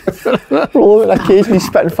cage. Roll him in a cage and he's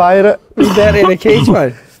spitting fire at. He's there in a cage,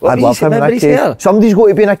 man. I'd love him in a cage. Somebody's got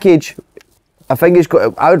to be in a cage. I think he's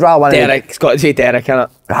got. I would rather one. Derek, it's got to be Derek, innit?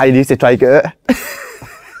 He needs to try and get out.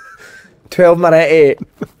 12 Moretti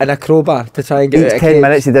and a crowbar to try and get out. Each 10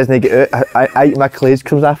 minutes he doesn't get out. I my clays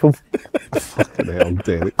comes off him. Fucking hell,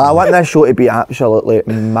 Derek. I want this show to be absolutely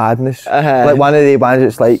madness. Like one of the ones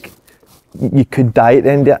that's like you could die at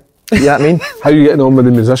the end of it. You know what I mean? How are you getting on with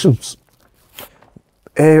the musicians?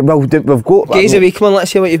 Well, we've got. Days a week, come on,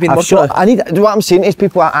 let's see what you've been working on. I need. What I'm saying is,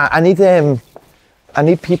 people, I need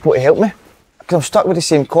people to help me. Because I'm stuck with the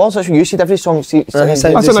same chords. That's what you said. Every song. That's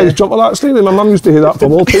a nice jump of that, Slaney. My mum used to hear that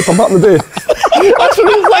from wallpaper back in the day. That's what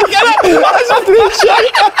it's like, innit? That's a great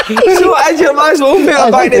shit. So what is your man's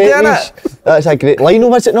wallpaper back in the day, innit? That's a great. Lino,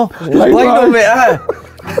 was it no? Lino,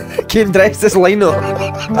 mate, came dressed as Lino.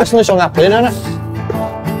 That's the only song I play, innit?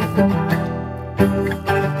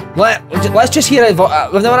 Let's just hear it.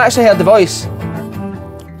 We've never actually heard the voice.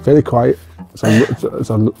 Very quiet. It's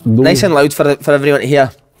a low. Nice and loud for everyone to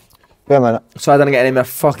hear. Wait a minute. So I didn't get any more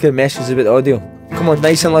fucking messages about the audio. Come on,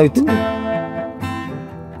 nice and loud.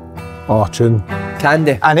 Oh, tune.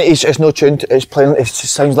 Candy. And it's no tuned. It's playing. It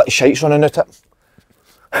sounds like shite's running out it.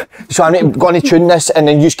 So I'm going to tune this and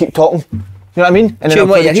then you just keep talking. You know what I mean? And tune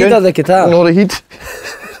what, your head or the guitar? No, the head.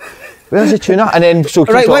 Where's the tuner? And then so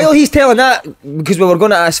right, while he's telling that, because we were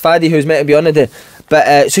going to ask Faddy, who's meant to be on the day,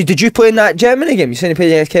 but so did you play in that Germany game? You said you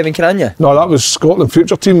played against Kevin Kyle? No, that was Scotland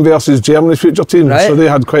future team versus Germany future team. Right. So they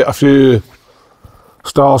had quite a few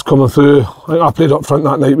stars coming through. I think I played up front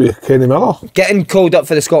that night with Kenny Miller. Getting called up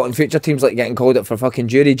for the Scotland future team's like getting called up for fucking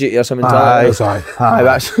jury duty or something. Aye,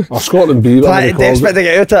 that's. Or Scotland B. Desperate to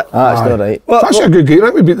get out it. That's not right. It's actually a good game. I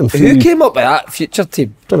think we beat them 3. Who came up with that future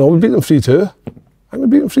team? Don't know. We beat them 3-2. I think we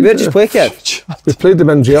beat them 3-2. Where did you play, kid? We played them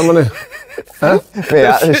in Germany. Wait, I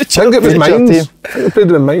think it was Mainz. I think we played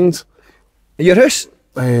them in Mainz. Your house?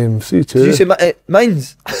 3-2. Did you say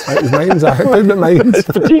Mainz? It was Mainz. I played them at Mainz.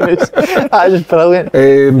 That is brilliant.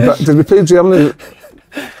 But did we play Germany?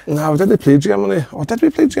 No, did we play Germany? Or did we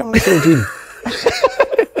play Germany 17?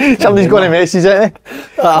 Somebody's going to message it.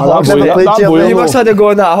 That boy You must have had to go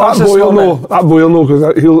on that horse. That boy will know, because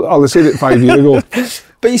I'll have said it 5 years ago.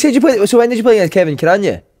 But you said you played, so when did you play against Kevin Kyle?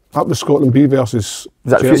 That was Scotland B versus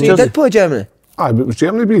Germany. So you did play Germany? Aye, but it was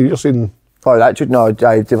Germany B, you're saying. Oh, that should, no,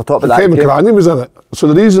 they were talking about that. Kevin Kyle was in it. So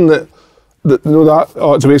the reason that you know that,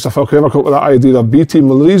 it's a waste of fuck whoever come up with that idea of B team,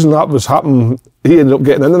 well the reason that was happening, he ended up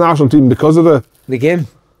getting in the national team because of the game?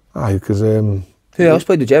 Aye, because who else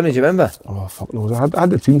played with Germany, do you remember? Oh fuck knows, I had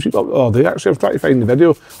the team sheet up all day actually. I was trying to find the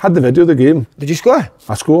video. Had the video of the game. Did you score?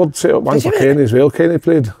 I scored, set up one for Kenny as well. Kenny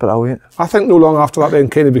played. Brilliant. I think no long after that then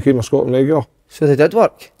Kenny became a Scotland regular. So they did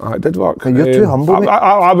work? Aye, it did work. You're too humble, mate.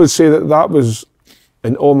 I would say that was,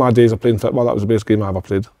 in all my days of playing football, that was the best game I ever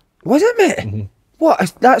played. Was it, mate?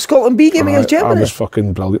 What, that Scotland B game against Germany? I was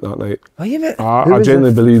fucking brilliant that night. Are you, mate? I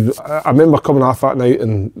genuinely believe, I remember coming off that night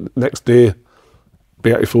and next day,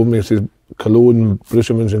 Bertie phoned me and said, Cologne,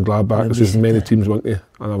 Borussia Mönchengladbach, this is many teams want you.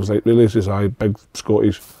 And I was like, really? He says, aye, big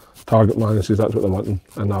Scottish target man. He says, that's what they're wanting.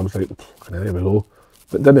 And I was like, there we go.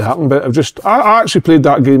 But it didn't happen. But I actually played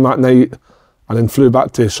that game that night and then flew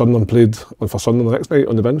back to Sunderland, played for Sunderland the next night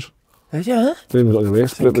on the bench. Did you, huh? Then we got the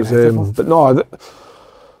rest. But it was, but no,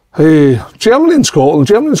 Germany and Scotland.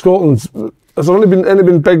 Has there only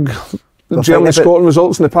been big Germany and Scotland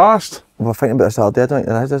results in the past? We're thinking about this all day, I don't think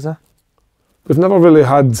there is there? We've never really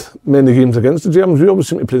had many games against the Germans. We always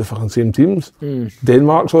seem to play the fucking same teams.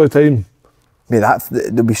 Denmark's all the time. Mate,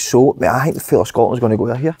 there'll be so. Mate, I think the feel of Scotland's going to go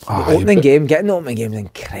there here. Getting the opening game is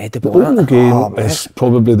incredible. The opening game is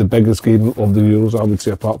probably the biggest game of the Euros, I would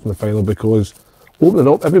say, apart from the final, because opening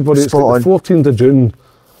up, everybody, it's like the 14th of June.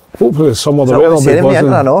 Hopefully, some other weather will be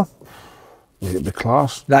buzzing. I know. It'd be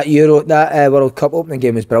class. That World Cup opening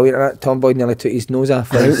game was brilliant. Tom Boyd nearly took his nose off.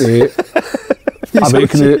 The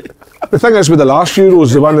thing is with the last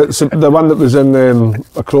Euros, the one that was in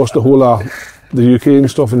across the whole of the UK and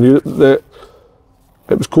stuff, and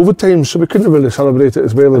it was COVID times, so we couldn't really celebrate it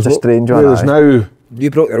as well as a strange one. Whereas now,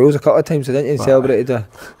 you broke the rules a couple of times, so didn't you? Celebrated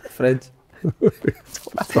with friends.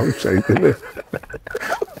 I'm shite, didn't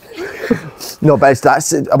No, but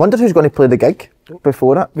that's. I wonder who's going to play the gig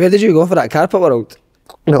before it. Where did you go for that Carpet World?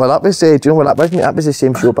 No, that was. Do you know what that was, mate? That was the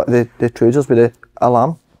same show, but the trousers with the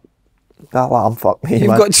alarm. That alarm fucked me.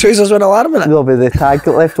 You've got trousers with an alarm in it? There'll be the tag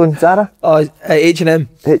got left on Zara. Oh, H&M.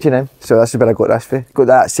 H&M. So this is where I got this for. Got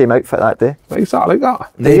that same outfit that day. Nice, I like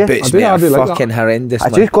that. The boots, mate, are fucking horrendous,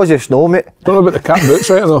 It's just because of snow, mate. Don't know about the cat boots,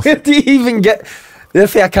 right enough. Where do you even get...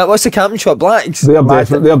 What's the camping shop? Blacks? They're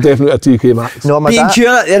definitely a TK Maxx. No, my dad... B&Q,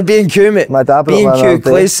 they're B&Q, mate. My dad brought B&Q,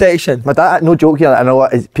 Clay's section. My dad, no joke here, I know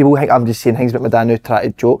people think I'm just saying things about my dad now, try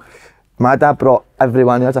to joke. My dad brought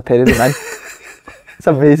everyone who has a pair of them in. It's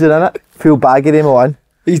amazing, isn't it? Full bag of them on.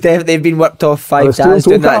 They've been worked off 5 days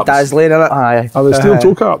doing that dazzling, innit? Aye. Are they steel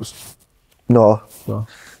toe caps? No.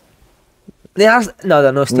 They are... No,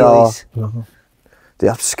 they're not steelies. No. They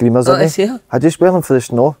are screamers, aren't they? I just wear them for the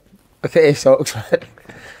snow. Okay, socks.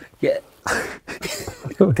 Yeah.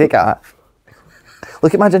 Take it off.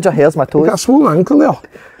 Look at my ginger hairs, my toes. You got a swollen ankle there.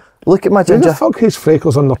 Look at my ginger. Who the fuck has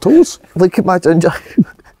freckles on their toes? Look at my ginger.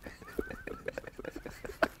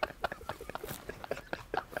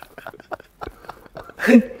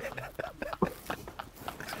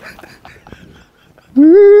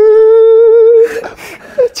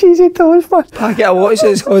 Cheesy toes, man. Packet of what is it?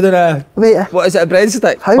 It's called a... Mate, what is it, a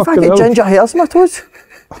breadstick? How have I got ginger hairs on my toes?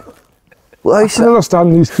 I can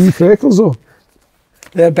understand these 3 freckles though.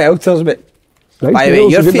 They're belters, mate. Nice by the way,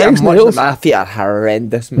 nails. your feet are nice much nails. my feet are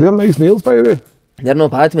horrendous, mate. They're nice nails, by the way. They're not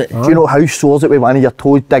bad, mate. Do you know how sore it when one of your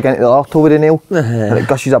toes dig into the other toe with a nail and it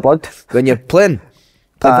gushes of blood? When you're playing?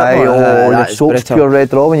 Aye, the soap's pure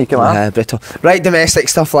red raw when you come out. Brittle. Right, domestic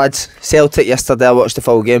stuff, lads. Celtic yesterday, I watched the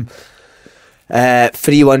full game.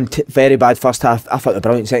 3-1, very bad first half. I thought the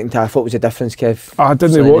brilliant second half. What was the difference, Kev? I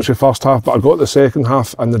didn't watch the first half, but I got the second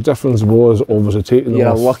half, and the difference was obviously taking You're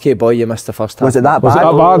off. a lucky boy, you missed the first half. Was it that bad? Was it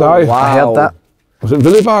that bad? Aye. Wow. I heard that. Was it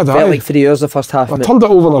really bad? Felt like 3 years the first half. I turned it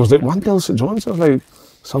over and I was like, 1-0 St John's. I was like,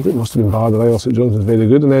 something must have been bad. Aye, St John's was very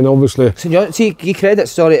good, and then obviously. St John, see, you credit.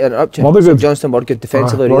 Sorry to interrupt you. St Johnston were good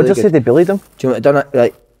defensively. Really Roger said they bullied them. Do you know what done it?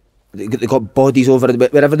 Like, they got bodies over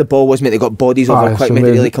wherever the ball was, mate. They got bodies over quick, made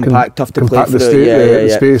it really compact, tough to play through. The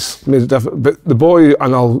space made it different. But the boy,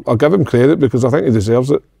 and I'll give him credit because I think he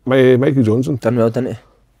deserves it. Mikey Johnson done well, didn't he? Do you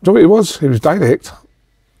know what he was? He was direct.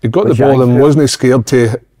 He got the ball and wasn't scared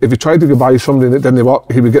to. If he tried to go by somebody and it didn't work,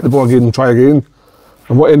 he would get the ball again and try again.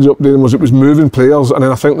 And what ended up doing was it was moving players, and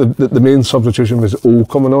then I think the main substitution was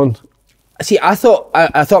coming on. See, I thought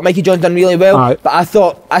Mikey Johnson done really well, but I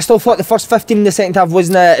still thought the first 15 in the second half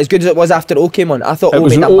wasn't as good as it was after O came on. I thought O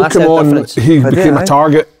made that massive difference. He became a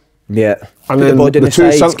target. Yeah. And then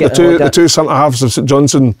the two centre halves of St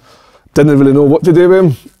Johnson didn't really know what to do with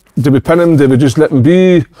him. Did we pin him? Did we just let him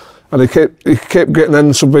be? And he kept getting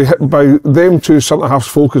in. So by them two centre halves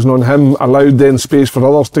focusing on him, allowed then space for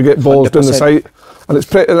others to get balls 100%. Down the side. And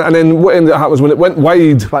and then what ended up happening was when it went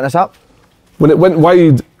wide. When it went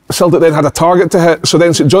wide, Celtic then had a target to hit. So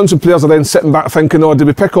then St Johnson players are then sitting back thinking, "Oh, did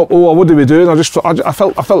we pick up? Oh, what did we do?" And I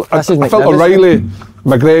felt O'Reilly,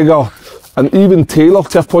 McGregor, and even Taylor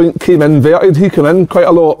to a point came inverted. He came in quite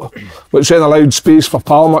a lot, which then allowed space for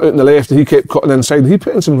Palmer out on the left, and he kept cutting inside. He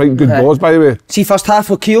put in some right good balls, by the way. See, first half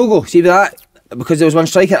with Kyogo, see that? Because there was one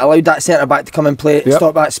striker, it allowed that centre back to come and play,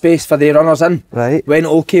 stop that space for the runners in. Right. When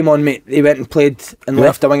O came on, mate, they went and played and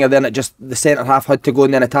left the winger there, and it just the centre half had to go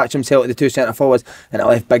and then attach himself to the two centre forwards, and it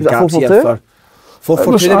left big gaps here for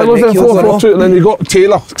 4-4-2. I was in 4-4-2, and then you got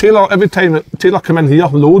Taylor. Taylor every time Taylor came in here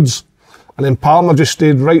loads, and then Palmer just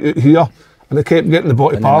stayed right out here. And they kept getting the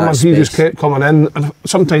ball to Palmer, and he just kept coming in. And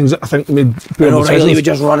sometimes I think made poor decisions. O'Reilly would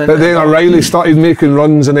just run in. But then O'Reilly started making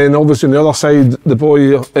runs, and then obviously on the other side, the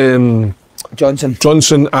boy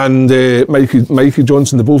Johnson and Mikey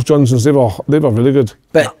Johnson, the both Johnsons, they were really good.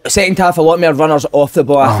 But second half, a lot more runners off the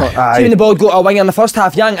ball. I thought. See when the ball would go to a winger in the first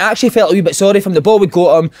half, Young actually felt a wee bit sorry from the ball would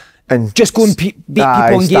go to him. And just go and beat people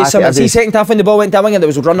and get someone. See, second half when the ball went to a winger, there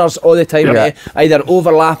was runners all the time, either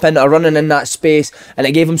overlapping or running in that space, and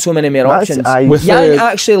it gave him so many more options. Young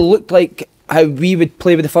actually looked like how we would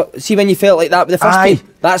play with the first. See when you felt like that with the first team?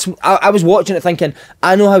 That's I was watching it thinking,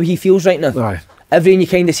 I know how he feels right now. Everything you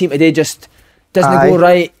kind of see today just doesn't go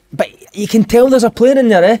right, but you can tell there's a player in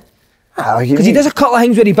there, because he does a couple of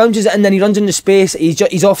things where he bounces it and then he runs into space.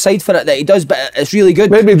 He's offside for it that he does, but it's really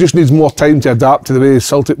good. Maybe he just needs more time to adapt to the way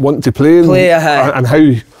Celtic want to play and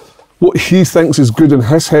how what he thinks is good in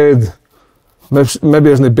his head maybe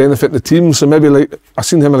doesn't benefit the team. So maybe like I've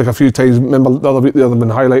seen him like a few times. Remember the other week the other been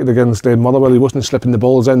highlighted against Motherwell. He wasn't slipping the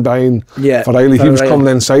balls in behind for Riley. He was coming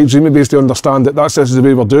inside. So he maybe has to understand that this is the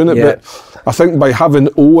way we're doing it. But I think by having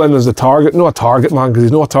Owen as the target, not a target man because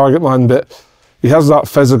he's not a target man, but he has that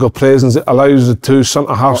physical presence that allows the two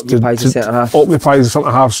centre halves to occupy the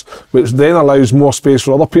centre halves, which then allows more space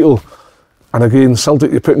for other people. And again,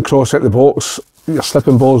 Celtic, you're putting cross at the box, you're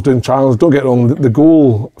slipping balls doing channels. Don't get wrong, the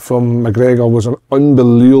goal from McGregor was an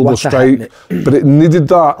unbelievable strike, but it needed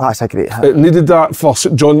that. That's a great hit. It needed that for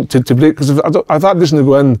St John to break, because if that doesn't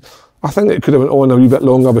go in, I think it could have went on a wee bit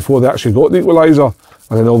longer before they actually got the equaliser.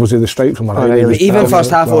 And then obviously the strike from O'Reilly. Even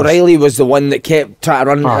first half, O'Reilly was the one that kept trying to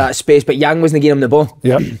run into that space, but Young wasn't getting him the ball.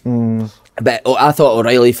 But I thought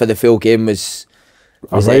O'Reilly for the full game was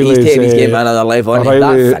he's taking his game another level.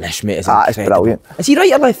 That finish, mate, is brilliant. Is he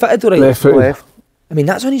right or left footed, O'Reilly? Left footed. I mean,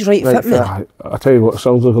 that's on his right foot, mate. I tell you what,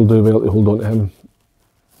 Celtic will do well to hold on to him.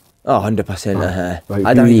 Oh, 100%.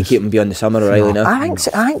 I don't think you keep him beyond the summer, O'Reilly now. I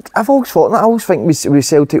think I've always thought that. I always think with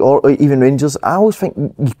Celtic or even Rangers, I always think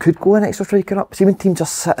you could go an extra striker up. See when teams are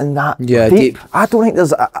sitting that deep. I don't think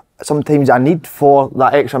there's sometimes a need for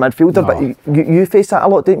that extra midfielder, but you face that a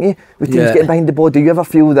lot, don't you? With teams getting behind the ball, do you ever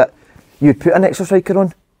feel that you'd put an extra striker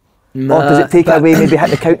on? Or does it take away maybe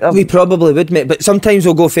hit the counter? We probably would, mate, but sometimes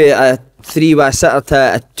we'll go for a 3 with a sitter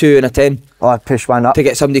to a 2 and a 10. Or push one up. To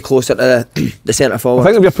get somebody closer to the centre forward. I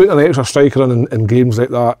think if you're putting an extra striker on in games like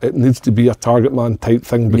that, it needs to be a target man type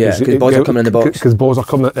thing. Because balls are coming in the box. Because balls are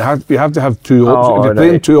coming in. You have to have two options. If you're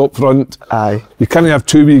playing two up front, you can't have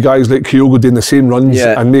two wee guys like Kyogo doing the same runs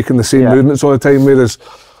and making the same movements all the time, whereas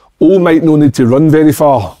O might not need to run very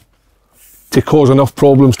far to cause enough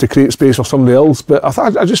problems to create space for somebody else. But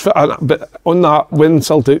I just felt, but on that, when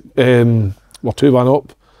Celtic were 2-1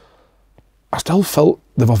 up, I still felt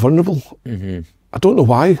they were vulnerable. I don't know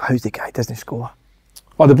why. How's the guy doesn't score?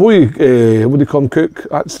 Oh, the boy, what do you call him, Cook?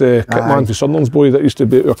 That's the kit man for Sunderland's boy that used to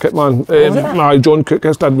be our kit man. John Cook,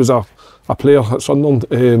 his dad was a player at Sunderland.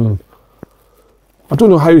 I don't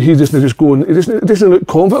know how he doesn't go and he doesn't look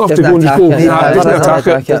confident enough to go and just go. Doesn't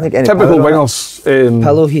attack it. Typical wingers.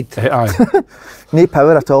 Pillow head. No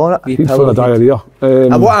power at all. He's full of diarrhea.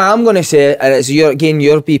 And what I am going to say, and it's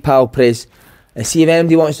your B pal praise. And see if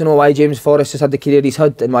anybody wants to know why James Forrest has had the career he's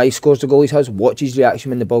had and why he scores the goal he's has, watch his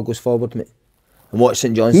reaction when the ball goes forward, mate. And watch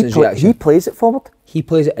St Johnston's reaction. He plays it forward? He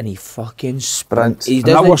plays it and he fucking sprints. He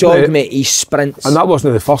doesn't jog, mate, he sprints. And that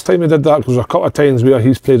wasn't the first time he did that, because there was a couple of times where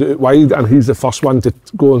he's played it out wide and he's the first one to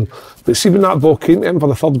go on. But see when that ball came to him for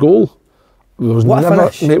the third goal, it was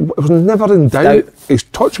never in doubt. His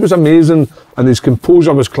touch was amazing and his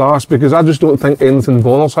composure was class, because I just don't think anything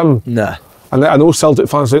bothers him. Nah. And I know Celtic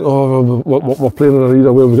fans think, oh, we're playing in a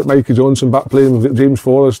leader where we've got Mikey Johnson back playing, we've got James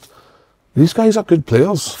Forrest. These guys are good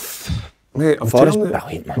players. Mate, I'm telling you,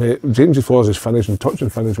 brilliant, man. Mate, James Forrest's finish and touch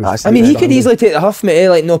and finish was he could easily take the huff, mate,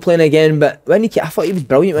 like no playing again, but when I thought he was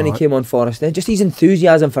brilliant when he came on Forrest. Just his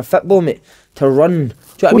enthusiasm for football, mate, to run. Do you know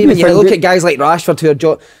what I mean? When you look at guys like Rashford who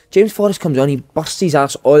are James Forrest comes on, he bursts his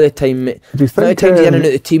ass all the time, mate. The amount of times he's in and out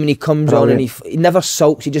of the team and he comes on and he never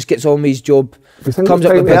sulks, he just gets on with his job. Comes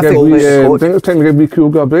up with perfect goals. Do you think it's time to give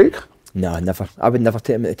Kyogo a break? No, never. I would never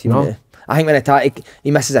take him at the team, mate. I think when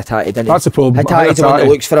he misses Hatate, doesn't he? That's the problem. Hatate's the one that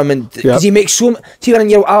looks for him, because he makes so. See,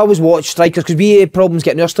 when I always watch strikers, because we have problems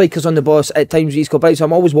getting our strikers on the bus at times. We score bright, so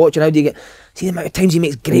I'm always watching how do you get. See the amount of times he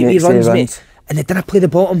makes great runs, mate, and they didn't play the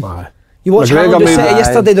bottom. You watch Haaland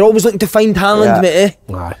yesterday; they're always looking to find Haaland, mate.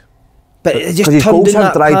 But it just his turned goals in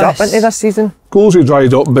that dried pass. up into this season. Goals he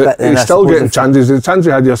dried up, but he's still getting chances. The chance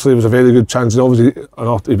he had yesterday was a very good chance, and obviously,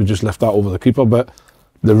 he would just lift that over the keeper. But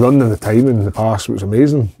the run and the timing in the pass was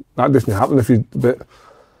amazing. That doesn't happen if you. But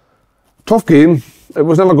tough game. It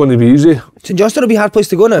was never going to be easy. St Johnstone will be a hard place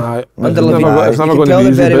to go now. It's never going to be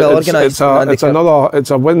easy.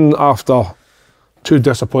 It's a win after two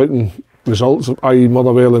disappointing results, i.e.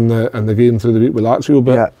 Motherwell and the game through the week with Lazio.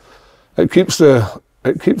 But it keeps the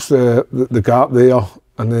it keeps the gap there,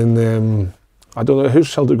 and then I don't know who's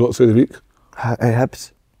Celtic got through the week.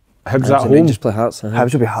 Hibs. Hibs at home. Rangers play Hearts.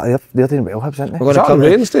 Hibs will be hard. They're doing well, Hibs, aren't they? We're going to on come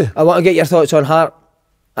Wednesday. I want to get your thoughts on Hart.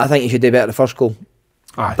 I think he should do better the first goal.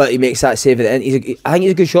 Aye. But he makes that save at the end. I think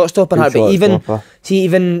he's a good shot stopper, Hart, but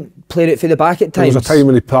even playing it for the back at times. There was a time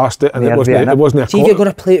when he passed it and it wasn't a See, if you're going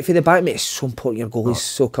to play it for the back, mate, it's so important your goalie's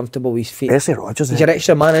so comfortable with his feet. Especially Rodgers. He's your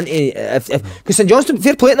extra man, isn't he? Because St Johnstone,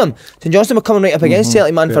 fair play to them, St Johnstone were coming right up against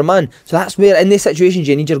Celtic man for man. So that's where, in these situations,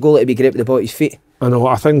 you need your goalie to be great with the ball at his feet. I know.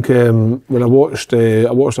 I think when I watched a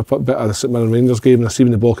bit of the St Mirren Rangers game, and I see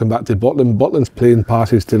when the ball came back to Butland. Butland's playing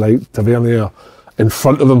passes to like Tavernier in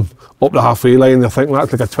front of him up the halfway line. They're thinking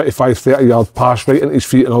that's like a 25-30 yard pass right into his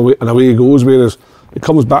feet, and away he goes. Whereas it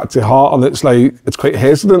comes back to Hart, and it's like it's quite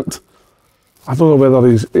hesitant. I don't know whether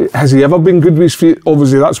has he ever been good with his feet.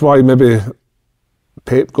 Obviously, that's why maybe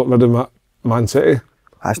Pep got rid of him at Man City.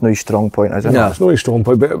 That's no his strong point, is it? No, it's not his strong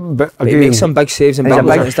point, but again, he makes some big saves and he's a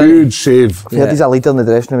big, huge save. Yeah. He's a leader in the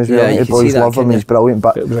dressing room as well. Yeah, The boys love him, he's brilliant,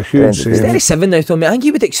 but it was a huge save. He's 37 now, Tommy. I think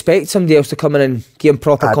you would expect somebody else to come in and give him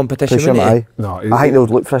proper competition, push him, wouldn't he? No, I think they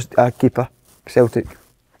would look for a keeper, Celtic.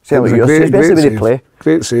 It was Celtic, a great especially when they save. play.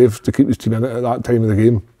 Great save to keep his team in it at that time of the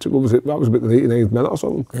game. What was it? That was about the 89th minute or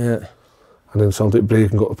something. Yeah. And then Celtic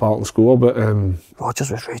break and got the penalty score, but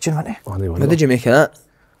Rodgers was raging, wasn't he? What did you make of that?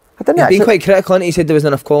 I didn't He's actually, been quite critical, and he said there wasn't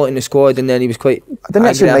enough quality in the squad, and then he was quite. I didn't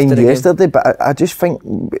actually mind yesterday, but I just think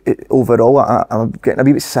overall I'm getting a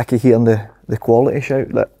wee bit sick of hearing the quality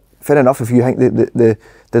shout. Like, fair enough if you think that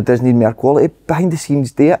there does need more quality behind the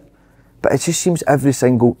scenes, do it. But it just seems every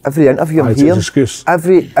interview I'm hearing,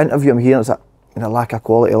 it's like, you know, lack of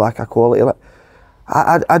quality. Like, I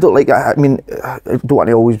don't like that. I mean, I don't want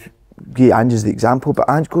to always give Ange as the example, but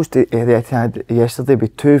Ange goes to the Etihad yesterday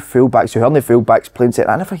with two fullbacks, who aren't the fullbacks playing set.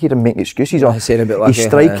 I never hear him make excuses. Or his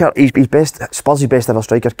striker, his best, Spurs' best ever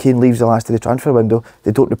striker, Kane, leaves the last of the transfer window.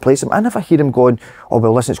 They don't replace him. I never hear him going, "Oh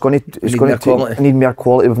well, listen, it's going to need more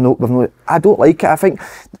quality." With no. I don't like it. I think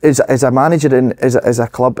as a manager and as a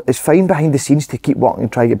club, it's fine behind the scenes to keep working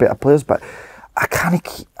and try to get better players, but I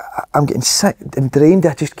can't. I'm getting sick and drained.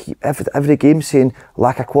 I just keep every game saying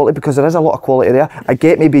lack of quality, because there is a lot of quality there. I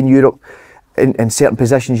get maybe in Europe, in certain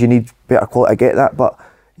positions you need better quality. I get that, but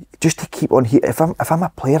just to keep on here, if I'm a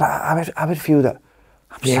player, I would feel that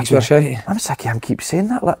I'm sick of him keep saying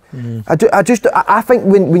that. Like, I think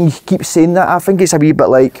when you keep saying that, I think it's a wee bit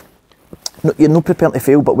like you're not prepared to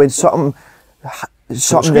fail, but when something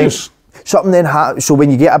then happens, so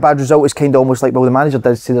when you get a bad result, it's kind of almost like, well, the manager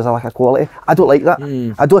did say there's a lack of quality. I don't like that. I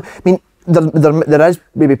mean, there is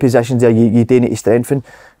maybe positions there you do need to strengthen,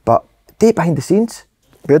 but do it behind the scenes.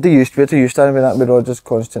 Where do you stand with that with Rodgers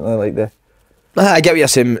constantly like that? I get what you're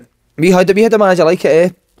saying. We had a manager like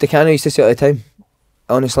it, Decano used to say all the time.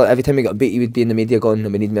 Honestly, every time he got beat, he would be in the media going,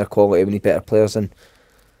 we need more quality, we need better players, and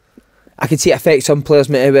I could see it affect some players,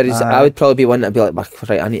 mate, whereas I would probably be one that'd be like,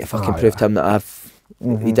 right, I need to fucking prove to him that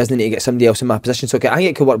he doesn't need to get somebody else in my position. So I think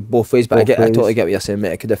it could work both ways, but I totally get what you're saying,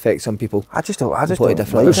 mate. It could affect some people. I just don't like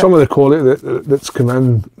some of the quality that's come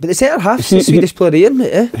in. But the centre half's the Swedish player here,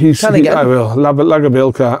 mate.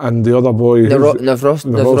 Lagerbielke and the other boy,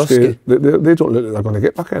 Nawrocki, they don't look like they're going to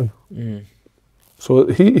get back in. So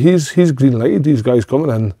he's green lighted these guys coming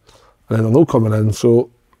in, and then they're not coming in. So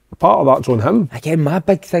part of that's on him. Again, my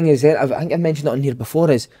big thing is I think I've mentioned it on here before,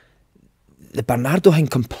 is the Bernardo thing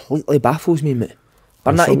completely baffles me, mate.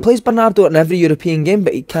 He plays Bernardo in every European game,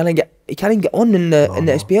 but he can't get on in the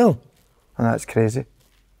SPL. And that's crazy.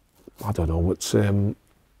 I don't know.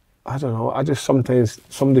 I don't know. I just sometimes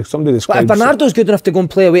somebody describes. But if Bernardo's good enough to go and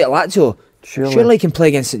play away at Lazio, surely he can play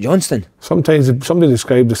against St Johnstone. Sometimes somebody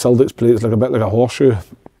described the Celtics play as like a bit like a horseshoe.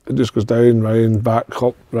 It just goes down, round, back,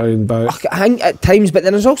 up, round, back. I think at times, but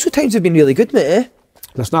then there's also times they've been really good, mate. Eh?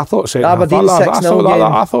 Listen, I thought second half. I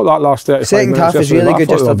thought that last 35 second minutes half is really good.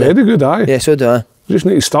 Just very good, aye. Yeah, so do I. You just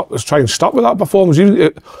need to try and stop with that performance.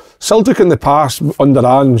 Celtic in the past under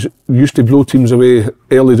Ange used to blow teams away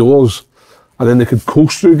early doors, and then they could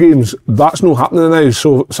coast through games. That's not happening now.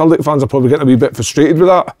 So Celtic fans are probably getting a wee bit frustrated with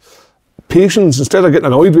that. Patience, instead of getting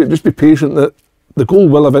annoyed with it, just be patient that the goal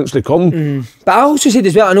will eventually come. But I also said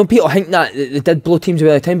as well, I know people think that they did blow teams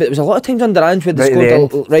away all the time, but there was a lot of times under Ange where they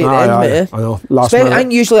scored right at the end, mate. I know. Last minute. I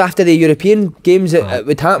think usually after the European games it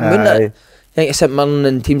would happen, wouldn't it? I think St Mirren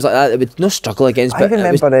and teams like that, it would not struggle against, but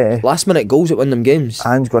it was last minute goals that won them games.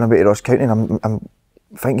 Ange going about to Ross County, and I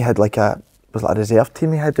think he had like a reserve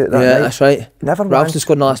team he had out that night. Yeah, that's right. Ralston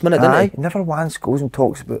scored in the last minute, didn't he? He never once goes and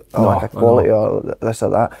talks about like a quality or this or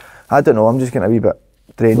that. I don't know, I'm just getting a wee bit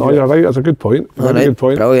drained. No, you're right, that's a good point. Very good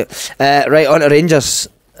point. Brilliant. Right, on to Rangers.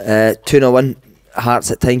 2-0 win,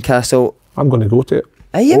 Hearts at Tynecastle. I'm going to go to it.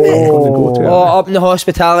 Are you, mate? I'm going to go to it. Oh, up in the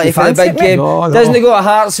hospitality for the big game. No, no. Doesn't he go to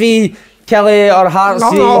Hearts v Kelly or Hearts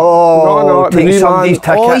v... No, taking somebody's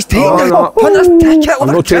ticket. Oh, he's taking No. a punter's ticket. I'm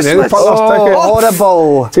Look not at taking any Christmas. punter's ticket.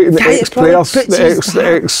 Horrible. Taking the Guy, it's probably ex-players, puts the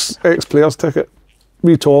his- ex-players ticket.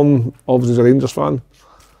 Me, Tom, obviously is a Rangers fan.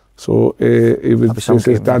 So he would say to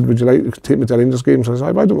his dad, would you like to take me to a Rangers game? So I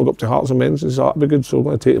said, why don't we go up to Hearts and Men's? He said, that'd be good, so I'm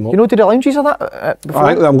going to take him up. You know, did the lounges or that before? I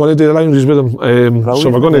think that I'm going to do the lounges with him. So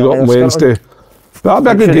we're going to go up on Wednesday. That'd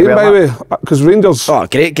be a good game, by the way, because Rangers. Oh,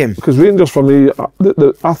 great game. Because Rangers, for me,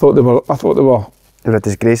 I thought they were They were a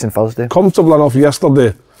disgrace on Thursday. comfortable enough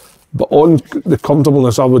yesterday, but on the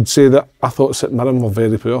comfortableness, I would say that I thought St Mirren were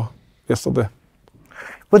very poor yesterday.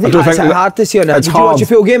 Well, I don't It's think hard to see on that. it's Did you watch hard. the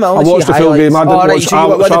full game? I watched the full game. I didn't watch. So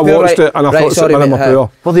I watched it and I thought St Mirren were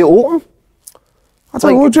poor. Were they open? I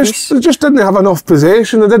don't know. They just didn't have enough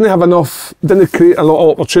possession. They didn't have enough. Didn't create a lot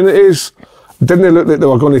of opportunities. Didn't look like they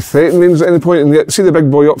were going to threaten Rangers at any point. And yet, see the big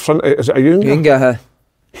boy up front. Is it a Junga?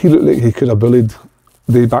 He looked like he could have bullied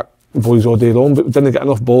the back boys all day long, but didn't get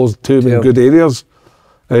enough balls to him in good areas.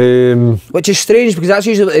 Which is strange because that's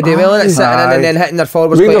usually what they do, isn't it? Sitting in and then hitting their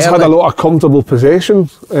forwards Rangers quite had a early. lot of comfortable possession,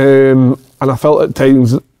 and I felt at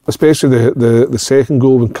times, especially the second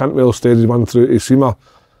goal when Cantwell steered his one through to Sima,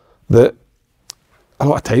 that a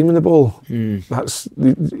lot of time in the ball. That's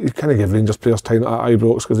you kind of give Rangers players time at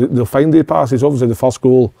Ibrox because they'll find their passes. Obviously, the first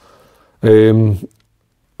goal, it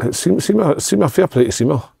Sima fair play to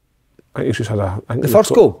Sima. I think he's just had The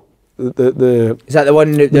first goal? Is that the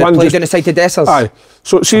one that played down the side to Dessers? Aye.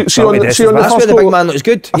 So see on the That's first where the goal, big man looks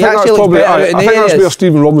good. I He think actually that's looks probably. better out in I the think that's areas. where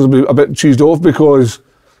Stephen Robins will be a bit cheesed off because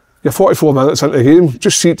you're 44 minutes into the game.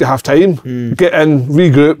 Just see it to half time. Get in,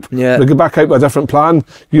 regroup. Yeah. We get back out with a different plan.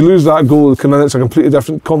 You lose that goal, come in, it's a completely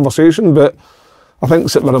different conversation. But I think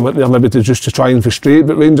St Mirren went there maybe to try and frustrate,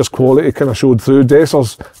 but Rangers' quality kind of showed through.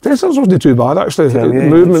 Dessers wasn't too bad actually.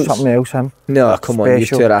 Movements. Something else, him. No, come on, you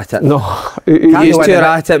two are at it. No, You two are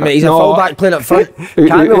at it, mate. He's a full-back playing up front.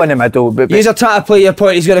 Can't go in the middle. But You're trying to play your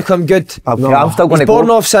point, he's going to come good. I'm still going He's to born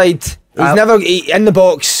go. offside. He's never in the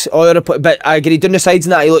box, but I agree, down the sides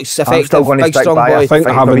and that, he looks effective. still gonna Big, stick strong by boy. it. I think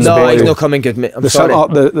Fight having for his No, body. he's not coming good, mate. I'm the sorry.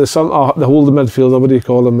 centre, the whole midfielder, what do you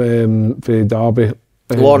call him, for Derby?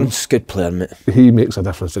 Lawrence, good player, mate. He makes a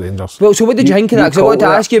difference to Rangers. Well, so what did you think of that? Because I wanted to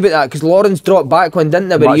call ask you about that, because Lawrence dropped back one, didn't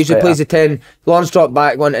they? But he Much usually better. plays the 10. Lawrence dropped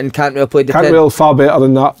back one and Cantwell played the 10. Cantwell far better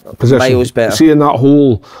than that position. Miles better. Seeing that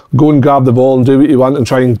hole, go and grab the ball and do what you want and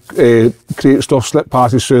try and create stuff, slip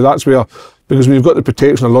passes through. That's where, because we've got the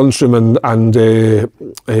protection of Lundstrom and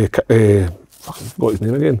fucking forgot his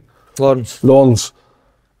name again. Lawrence.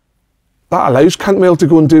 That allows Cantwell to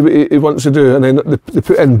go and do what he wants to do. And then they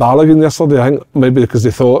put in Balogun yesterday, I think, maybe because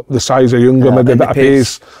they thought the size of Younger, maybe a bit of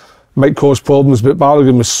pace might cause problems, but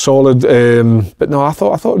Balogun was solid. But no, I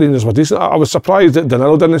thought Rangers were decent. I was surprised that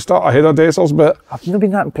Danilo didn't start ahead of Dessers, but I've not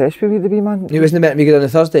been that impressed with you, the wee man. He wasn't meant to be good on the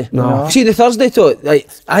Thursday. No. See, the Thursday though, like,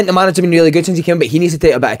 I think the manager's been really good since he came, but he needs to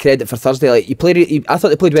take a bit of credit for Thursday. Like, I thought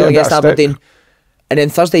they played well Took a bit against of stick. Aberdeen, and then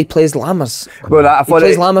Thursday he plays Lammers. Well, I He thought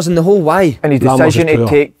plays Lammers in the whole why. and his Lammers decision is to poor.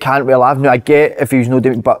 take Cantwell Avenue, I get if he's no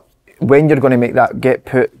doing, but when you're going to make that,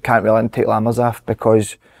 put Cantwell in, take Lammers off,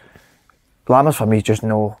 because Lammers for me is just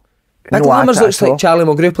no. Big no Lammers at looks all. like Charlie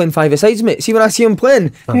Mulgrew playing five-a-sides, mate. See when I see him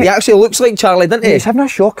playing, he actually looks like Charlie, doesn't he? He's having a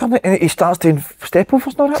shocker and he starts doing step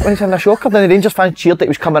overs and all that when he's having a shocker. Then the Rangers fans cheered that he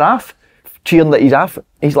was coming off, cheering that he's off.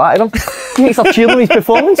 He's like him. He makes a cheering his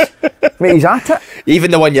performance. Mate, he's at it. Even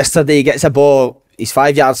the one yesterday, he gets a ball, he's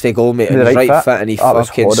 5 yards for goal, mate, and The he's right right foot. foot and he That was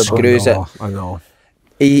fucking horrible. screws it. I know.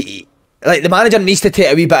 He like the manager needs to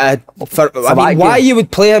take a wee bit of I that mean, why game. you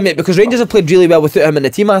would play him, mate, because Rangers have played really well without him in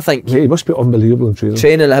the team, I think. Yeah, he must be unbelievable in training.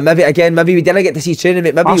 Training him, maybe we didn't get to see training,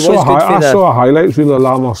 mate. Maybe he was good for I the... saw a highlights reel of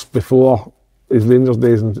Lammers before his Rangers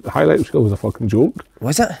days, and the highlights reel was a fucking joke.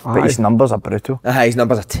 Was it? But his numbers are brutal. His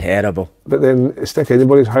numbers are terrible. But then stick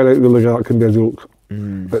anybody's highlight reel like that can be a joke.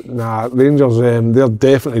 But nah, Rangers, they're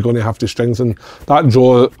definitely going to have to strengthen. That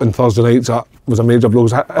draw on Thursday night, that was a major blow.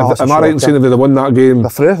 Am I right in saying if they won that game, They're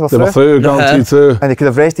through, they were through, guaranteed through. And they could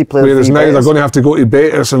have rested players. Whereas for now they're Betis. going to have to go to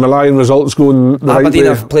Betis and rely on results going the right Aberdeen way.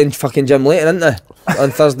 are playing fucking Jim Leighton, aren't they? On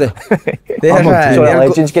Thursday. Sorry,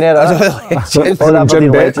 legends getting out of that. All that Jim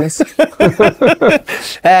bloody Bet. legends.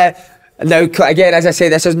 Now, again, as I say,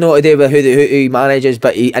 this has not to do with who he manages,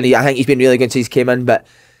 but I think he's been really good since he's came in. But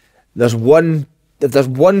if there's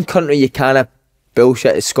one country you can't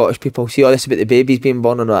bullshit, it's Scottish people. See all this about the babies being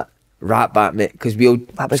born and that, rat back, mate, because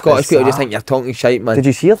Scottish people just think you're talking shite, man. Did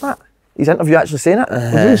you hear that? His interview actually saying it.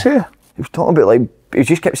 What did he say? He was talking about like he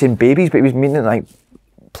just kept saying babies, but he was meaning like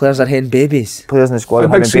Players are having babies. players in the squad The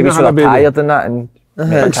having big babies, Cena so had they're a baby. tired and that. And Big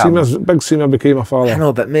Seamer became a father. I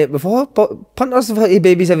know, but mate, before punters have had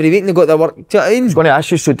babies every week and they got their work. Do you know what I mean? I was going to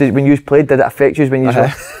ask you, so when you played, did it affect you when you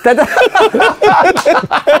were... Did it?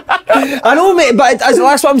 I know, mate, but that's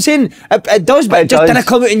what I'm saying. It does, but it just didn't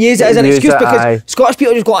come out and use it as an excuse because Scottish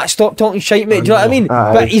people just go, stop talking shite, mate. Do you know what I mean?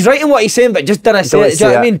 But he's writing what he's saying, but just didn't say it. Do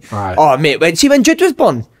you know what I mean? Oh, mate, when Jude was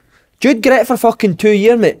born, Jude got it for fucking 2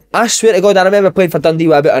 years, mate. I swear to God, I remember playing for Dundee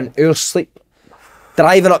with about an hour's sleep.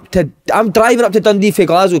 I'm driving up to Dundee for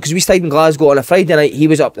Glasgow because we stayed in Glasgow on a Friday night. He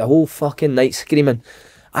was up the whole fucking night screaming.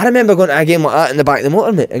 I remember going to a game like that in the back of the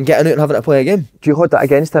motor, mate, and getting out and having to play a game. Do you hold that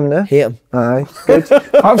against him now? Hate him. Aye, good.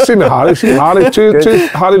 I've seen Harry.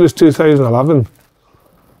 Harry was 2011.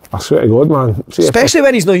 I swear to God, man. Especially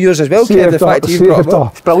when he's not yours as well, Kev, the fact he's brought him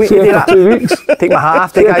up. It's brilliant to do that. 2 weeks. Take my hat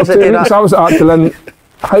off the guys that do that. I was at Lynn.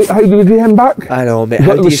 How do we get him back? I know, mate.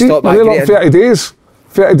 How do you stop that? 30 days.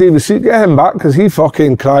 30-day receipt, get him back because he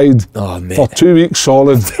fucking cried for 2 weeks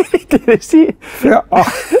solid. 30-day receipt? Yeah, I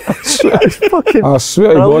swear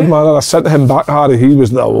to God, man, I sent him back, Harry, he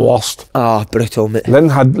was the worst. Oh, brutal, mate. Lynn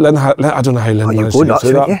had I don't know how Lynn managed to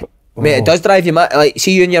do that. Mate, it does drive you mad. Like,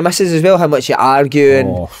 see you and your missus as well, how much you argue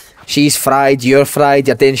and she's fried, you're fried,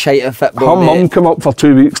 you're doing shite in football. Her mum came up for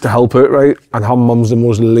 2 weeks to help out, right? And her mum's the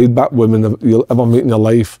most laid back woman you'll ever meet in your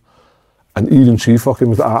life. And even she fucking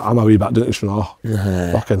was like, I'm a wee bit doing it now.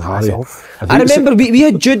 Fucking Harry. I remember we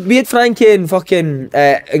had Frankie in fucking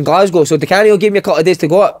in Glasgow, so DeCanio gave me a couple of days to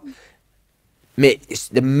go up. Mate,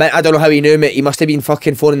 I don't know how he knew, mate. He must have been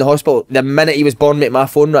fucking phoning the hospital. The minute he was born, mate, my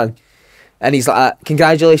phone rang. And he's like,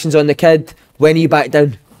 congratulations on the kid. When are you back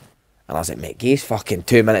down? And I was like, mate, he's fucking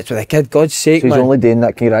 2 minutes with a kid, God's sake, so he's man. only doing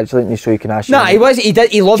that congratulating you so you can ask Nah, he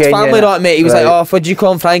loved family, right, mate. He was like, oh, what did you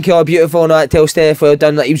call him, Frankie? Oh, beautiful, and all that, tell Steph, well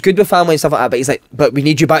done. Like, he was good with family and stuff like that, but he's like, but we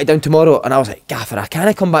need you back down tomorrow. And I was like, Gaffer, I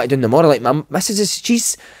can't come back down tomorrow. Like, my missus, she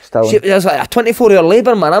was like a 24-hour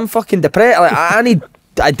labour, man. I'm fucking depressed. Like, I need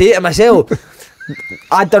a day to myself.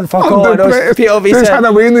 I'd done fuck all. I know PLV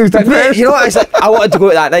said, you know what? It's like, I wanted to go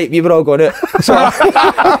out that night. We were all going out, so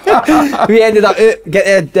we ended up out,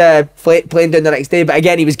 get the plane down the next day. But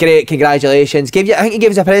again, he was great. Congratulations. I think he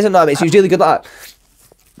gave us a present, mate. So he was really good at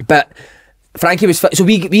that. But Frankie was so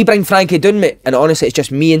we bring Frankie down, mate. And honestly, it's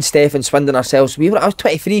just me and Steph and Swindon ourselves. I was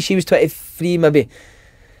 23. She was 23, maybe.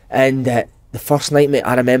 And the first night, mate,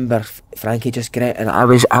 I remember Frankie just great, and I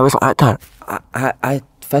was like that. I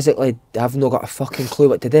physically have not got a fucking clue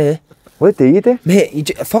what to do. What do you do? Mate, you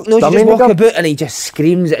just walk about and he just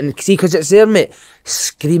screams and see, because it's there, mate,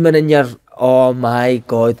 screaming in your, oh my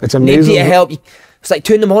God. It's amazing. Nobody to help. It's like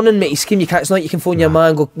 2 in the morning, mate, you scream, it's not like you can phone your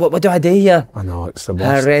man and go, what do I do here? I know, it's the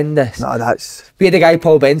worst. Horrendous. No, that's... We had a guy,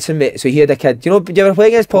 Paul Benson, mate, so he had a kid. Do you ever play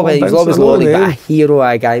against Paul Benson? He was always lonely, but a hero,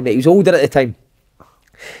 a guy, mate. He was older at the time.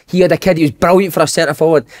 He had a kid, he was brilliant for a centre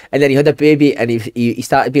forward, and then he had a baby and he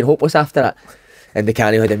started being hopeless after that. And the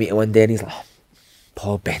Canny had a meeting one day and he's like,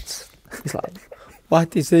 Paul Benson. He's like,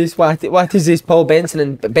 what is this? What is this, Paul Benson?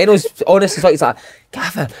 And Benno's honest as fuck. He's like,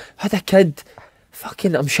 Gaffer, I had a kid.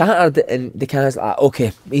 Fucking, I'm shattered. And the Canny's like,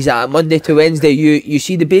 okay. He's like, Monday to Wednesday, you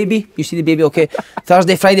see the baby? You see the baby, okay.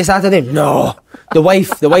 Thursday, Friday, Saturday? No. The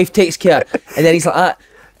wife takes care. And then he's like that.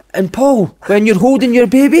 And Paul, when you're holding your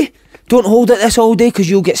baby, don't hold it this all day because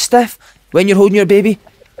you'll get stiff. When you're holding your baby,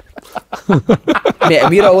 mate, and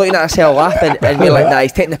we're all looking at ourselves laughing, and we're like, nah,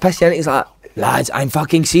 he's taking the piss here. And he's like, lads, I'm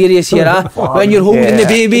fucking serious here, when you're holding the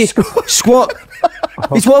baby, squat.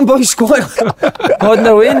 He's one boy squatting on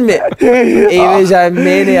the wing, mate. He was a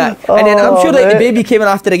maniac. And then I'm sure like the baby came in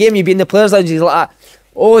after the game, you'd be in the players' lounge, he's like,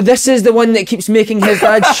 oh, this is the one that keeps making his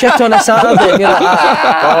dad shit on a Saturday. And you're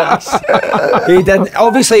like, he did.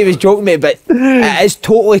 Obviously he was joking, mate, but it is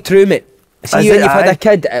totally true, mate. See, when you've had a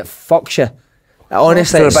kid, it fucks you.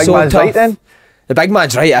 Honestly, so the big man's tough. Right then? The big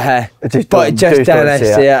man's right, but it just didn't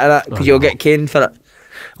say it, because you'll get caned for it.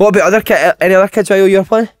 What about any other kids while you were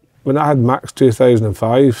playing? When I had Max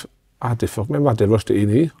 2005, I had to rush to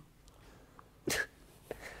E&E.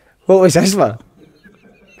 What was this, man?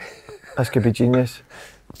 This could be genius.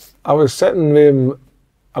 I was sitting with him,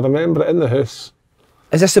 I remember it in the house.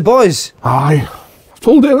 Is this the boys? Aye. I've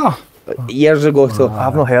told you that. Years ago, so.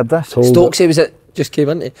 I've not heard this. Stokesy was it? Just came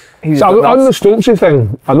into. So on the Stokesy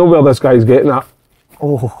thing, I know where this guy's getting at.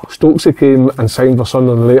 Oh, Stokesy came and signed for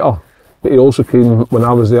Sunderland later, but he also came when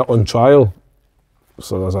I was there on trial.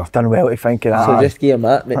 So there's a... Done well to think of that. So just give him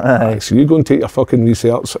that, mate. Aye, so you go and take your fucking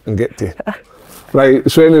research and get to... Right,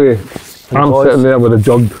 so anyway, I'm sitting there with a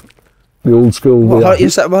jug, the old school way. What, you're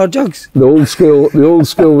sitting with our jugs? The old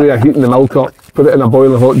school way of heating the milk up, put it in a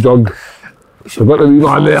boiling hot jug. So I've got the wee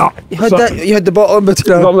man there. You had the bottle in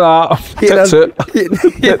between. That's it.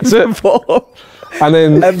 That's it. And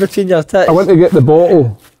then in between your tits. I went to get the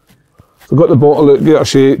bottle. So I got the bottle out, get a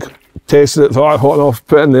shake, tasted it, thought hot enough,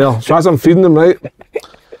 put it in there. So as I'm feeding him, right,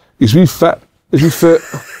 his wee foot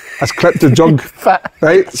has clipped the jug.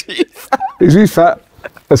 Right? His wee foot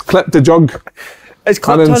has clipped the jug. It's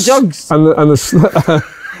clipped her jugs.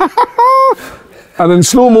 And in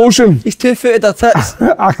slow motion, He's 2 footed her tits.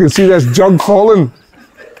 I can see this jug falling.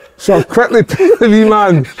 So I quickly put the wee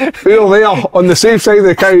man over there on the safe side of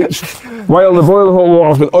the couch while the boiling hot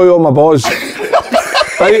water's been oil on my balls.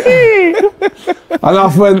 Right? And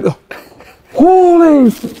I went,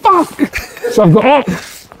 holy fuck! So I've got up.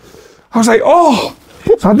 I was like, oh!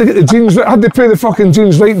 So I had to get the jeans, I had to put the fucking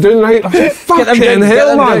jeans right down, right? I was like, fucking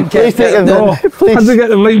hell, man! Please take them down. I had to get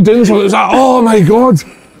them right down, so it was like, oh my god!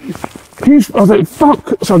 I was like,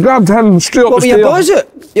 fuck! So I grabbed him straight up the stair. What were your boys at?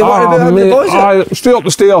 You wanted about having the boys at? Straight up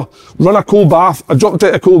the stair, run a cold bath. I jumped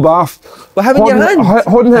out a cold bath. Well, how in your hand?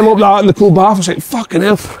 Holding him up that in the cold bath. I was like, fucking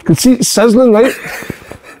hell. I could see it sizzling, right?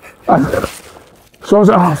 So I was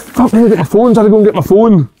like, oh, fuck, I need to get my phone. So I had to go and get my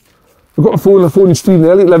phone. I got my phone and Steve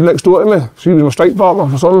Elliott lived next door to me. She was my strike partner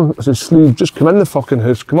for something. I said, Steve, just come in the fucking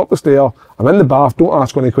house, come up the stair. I'm in the bath, don't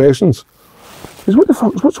ask any questions. He says, what the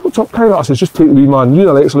fuck, what's up, Kyle? I said, just take the wee man. You and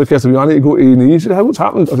Alexa look after me, I need to go to A&E. He said, what's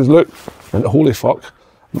happened? I said, look. I went, holy fuck.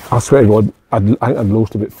 I swear to God, I think I'd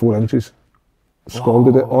lost about 4 inches.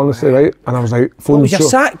 Scalded it, honestly, right? And I was like, phone. Was your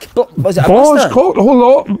sack? Was it a balls, blister? cocked, the whole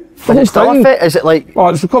lot. Is it still a fit? Is it like... Oh,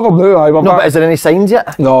 it's recovered now, aye. No, but is there any signs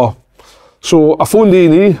yet? No. So I phoned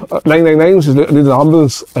A&E, 999, says, I need an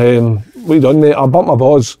ambulance. What you done, mate? I bumped my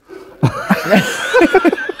balls.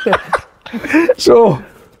 So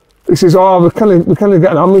he says, oh, we can't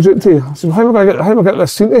get an ambulance out to you. I said, how am I going to get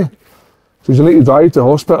this seen to you? He says, you need to drive to the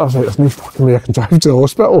hospital. I was like, there's no fucking way I can drive to the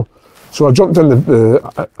hospital. So I jumped in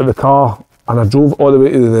the car and I drove all the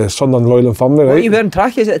way to the Sunderland Royal Infirmary, right? Were you wearing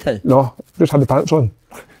trackies at the time? No, just had the pants on.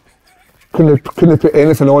 Couldn't put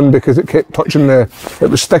anything on because it kept touching it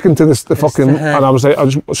was sticking to the fucking, and I was like,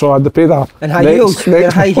 so I had to pay that. And high heels?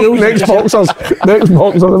 High heels? Next boxers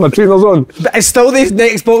and my trainers on. But it's still these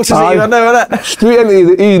next boxers that you wear now, isn't it? Straight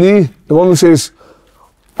into the E&E, the one that says,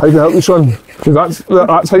 how can I help you, son? Because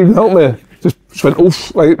that's how you can help me. Just went,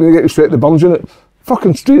 oof, right, we get you straight to the Burns unit.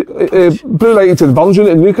 Fucking straight, blue light to the Burns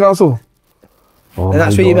unit in Newcastle. Oh, and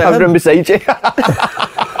that's where you met him? I was beside you.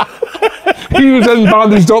 He was in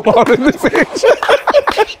bandaged up hard in the face.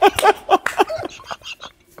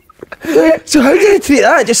 So how did you treat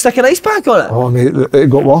that? Just stick an ice pack on it? Oh mate, it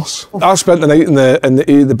got worse. I spent the night in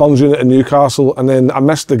the Burns unit in Newcastle, and then I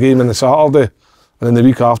missed the game on the Saturday, and then the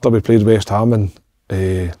week after we played West Ham and.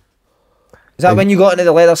 Is that when you got into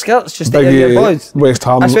the leather skirts? Just to your boys? West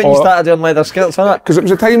Ham. That's when you started doing leather skirts, wasn't it? Because it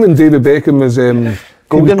was a time when David Beckham was.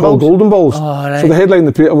 Golden Balls? Golden Balls. Oh, right. So the headline in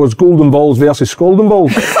the paper was Golden Balls versus Scalding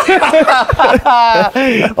Balls. Oh,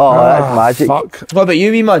 that's magic. Fuck. What about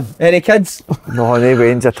you, wee man? Any kids? No, no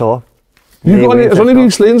wains at all. There's only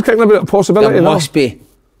been Slane's kicking about a possibility. There must be.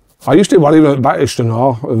 I used to worry when I went back to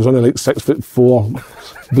Stranraer. It was only like 6'4",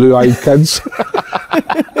 blue-eyed kids.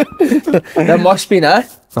 There must be, nah?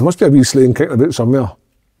 There must be a wee Slane kicking about somewhere.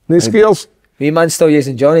 No scares. Wee man's still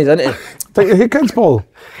using Johnny's, isn't he? Think you hate kids, Paul?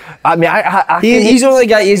 I mean, He's only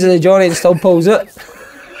got using the Johnny and still pulls it.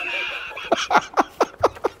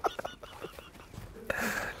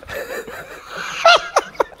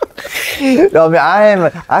 No,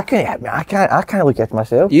 I can't look after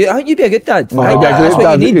myself. I think you'd be a good dad. Oh, That's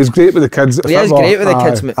what you need. He's great with the kids. He is great with the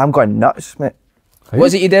kids, mate. I'm going nuts, mate.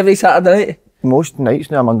 What's it you do every Saturday night? Most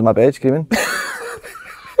nights now I'm under my bed screaming.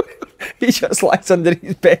 He just lies under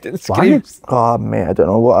his bed and screams. Oh, mate, I don't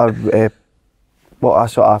know what I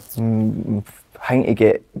sort of thing to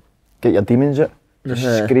get your demons out.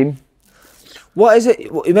 Just scream. What is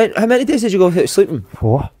it? How many days did you go without sleeping?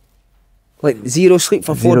 4. Like 0 sleep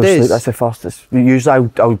for 4 0 days? Sleep, that's the first. Usually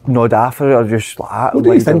I'll nod after it or just like that. What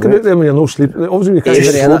do you think about them when you're no sleeping? Obviously you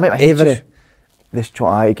can't Avery. This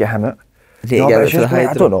trying to get him out. No,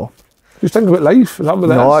 I don't know. Just think about life. Is that what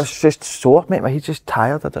No, it is? it's just sore, mate. My head's just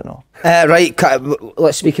tired. I don't know. Right,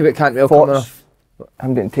 let's speak about Cantwell coming off.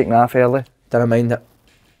 I'm getting taken off early. Didn't mind it.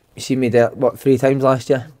 You seen me there, what, 3 times last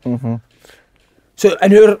year? Mm-hmm. So,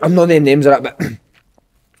 I'm not naming names or that, but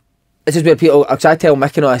this is where people, because I tell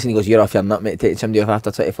Mick and all this, and he goes, you're off your nut, mate, taking somebody off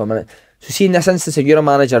after 24 minutes. So, see, in this instance, if you're a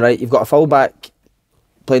manager, right, you've got a full back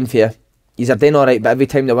playing for you. He's doing alright, but every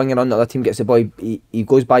time the winger on the other team gets the ball, he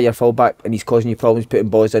goes by your full back and he's causing you problems, putting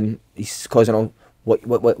balls in, he's causing all, what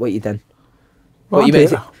you done? Well, what you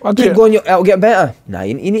meant? Keep going, it'll get better. Nah,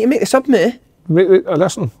 you need to make the sub, mate.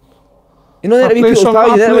 Listen. You know that people's pal,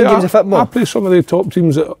 you there when games of football. I play some of the top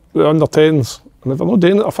teams at the under 10s, and if they're not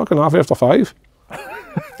doing it, they're fucking half after 5.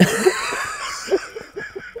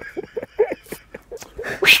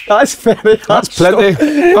 That's very That's plenty.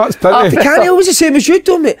 That's plenty. The Canio was the same as you,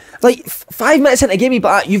 though, mate. Like 5 minutes into the game,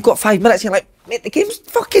 but you've got 5 minutes. You're like, mate, the game's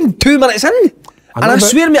fucking 2 minutes in. And I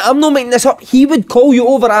swear, mate, I'm not making this up. He would call you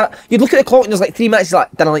over. You'd look at the clock and there's like 3 minutes. He's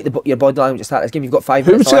like, didn't like your body language to start this game. You've got 5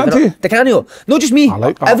 minutes to liven up. The Canio. Not just me. I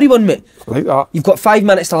like that. Everyone, mate. I like that. You've got 5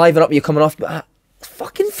 minutes to liven up. You're coming off. But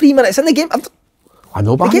fucking 3 minutes in the game. I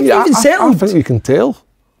know, but the game's even settled. I think you can tell.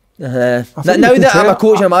 Now that I'm a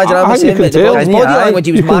coach and a manager, I'm saying, mate, his body language,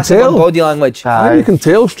 he was massive on body language. I think you can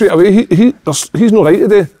tell straight away. He's not right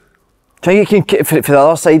today. I think you can, for the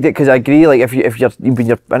other side, because I agree, like when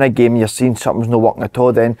you're in a game and you're seeing something's not working at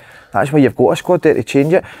all, then that's why you've got a squad there to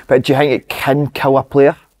change it. But do you think it can kill a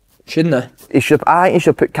player? Shouldn't it? I think he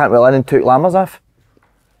should put Cantwell in and took Lammers off.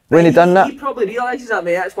 When he done that. He probably realises that,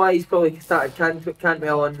 mate. That's why he's probably started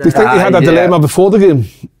Cantwell on. Do you think he had a dilemma before the game?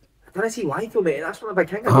 I didn't see why though, mate. That's one of the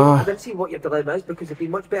big things. I didn't see what your dilemma is, because it'd be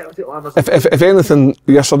much better to Lammers. If anything,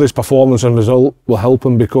 yesterday's performance and result will help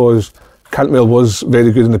him, because Cantwell was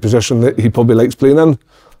very good in the position that he probably likes playing in.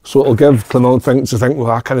 So it'll give Clement things to think,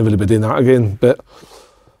 well, I can't really be doing that again. But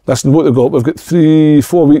listen, what we've got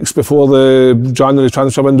 3-4 weeks before the January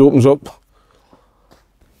transfer window opens up.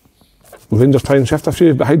 Will Rangers try and shift a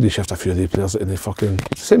few? But how do you shift a few of these players in the fucking...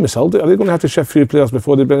 Same as Celtic, are they going to have to shift a few players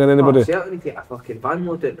before they bring in anybody? Certainly take a fucking van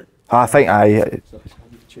load, don't they? I think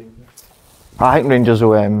Rangers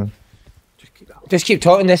will... Just keep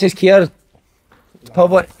talking, this is Kier.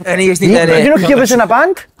 Public. And he's you know Kier was in a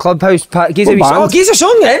band? Clubhouse Pat. Gives a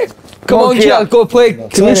song then. Come on, Kier. Kier, go play.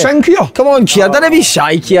 Can you sing, Kier? Come on, Kier, don't be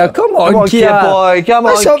shy, Kier. Come on, Kier. Boy. Come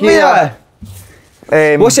on, what's up, Kier.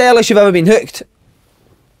 What's the earliest you've ever been hooked?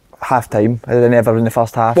 Half time. I didn't ever in the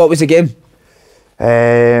first half. What was the game?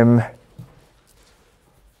 Do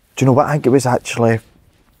you know what? I think it was actually...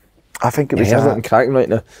 I think it was... Yeah, I'm cracking right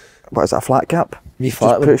now. What is it, a flat cap? Me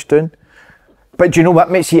flat. Just pushed down. But do you know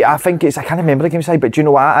what, mate? See, I think it's... I can't remember the game side, but do you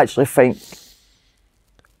know what? I actually think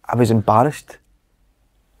I was embarrassed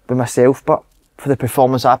with myself, but for the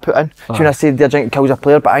performance I put in. Do you know, I said the drink kills a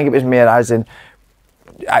player, but I think it was more as in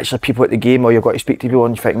actually people at the game, or you've got to speak to people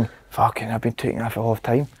and you're thinking, fucking, I've been taking that for half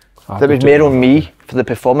time. It was more on me for the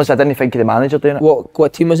performance. I didn't think of the manager doing it.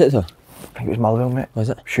 What team was it though? I think it was Motherwell, mate. Was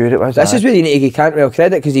it? Sure it was. This is where you need to give Cantwell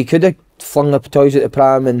credit, because he could have flung the toys at the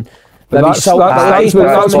pram and maybe That's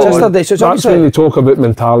when you talk about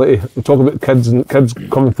mentality. You talk about kids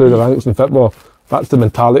coming through the ranks in football. That's the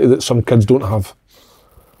mentality that some kids don't have.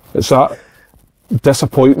 It's that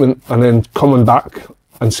disappointment and then coming back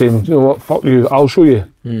and saying, you know what, fuck you, I'll show you.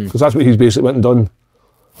 Because that's what he's basically went and done.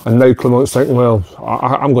 And now Clement's thinking, well,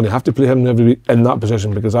 I'm going to have to play him every week in that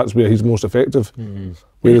position, because that's where he's most effective.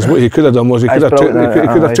 Whereas what he could have done was he could have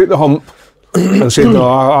took the hump and said, no,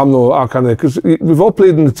 I'm not, I can't. Because we've all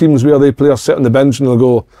played in the teams where they players sit on the bench and they'll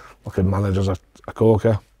go, okay, manager's a cock,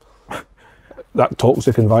 yeah. That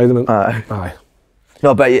toxic environment. Aye.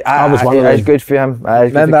 No, but I was one of those. It's good for him.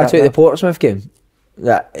 Remember I took the Portsmouth game?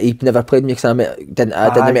 That he never played me because I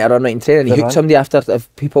didn't make a run right in training. He hooked somebody after,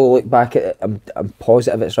 if people look back at it, I'm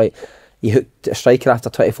positive it's right, he hooked a striker after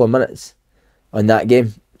 24 minutes on that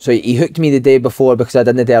game. So he hooked me the day before because I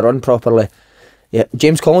didn't do a run properly. Yeah,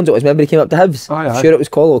 James Collins it was, remember he came up to Hibs? Aye. Sure it was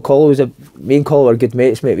Colo. Colo was me and Colo were good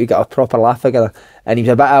mates, mate. We got a proper laugh together. And he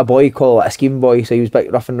was a bit of a boy, Colo, like a scheme boy, so he was a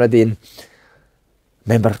bit rough and ready. And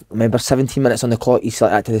remember 17 minutes on the clock, he's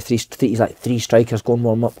like that to the he's like three strikers going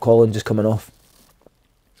warm up, Collins just coming off.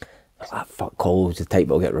 Ah, fuck, Colo's the type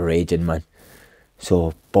that'll get raging, man.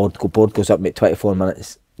 So board goes up, mate, 24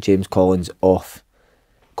 minutes. James Collins off.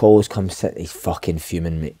 Colo's comes sit, he's fucking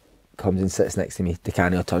fuming, mate. Comes and sits next to me. The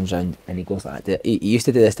Canio turns around and he goes like that. He used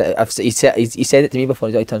to do this. He said it to me before.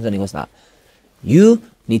 He turns around and he goes like, "You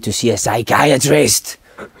need to see a psychiatrist."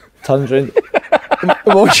 Turns around,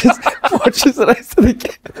 watches the rest of the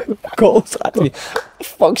game. Calls at me. What the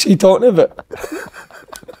fuck's he talking about?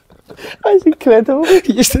 That's incredible.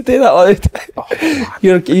 He used to do that all the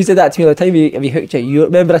time. He used to do that to me all the time. Have you hooked you?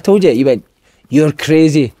 Remember I told you? You went, "You're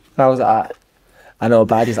crazy." And I was like, I know,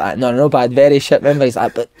 bad. He's like, no, bad, very shit. Remember, he's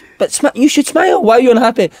like, but you should smile. Why are you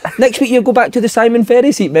unhappy? Next week you go back to the Simon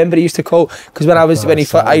Ferry seat. Remember, he used to call, because I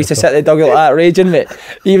used to sit at the dugget like that, raging, mate.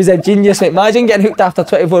 He was a genius, mate. Imagine getting hooked after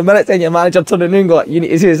 24 minutes and your manager turning around and go, "You need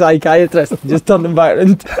to see a psychiatrist." Just turn him back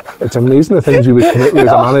around. It's amazing the things you would commit with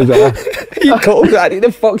as a manager. He called that. What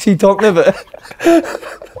the fuck's he talking about?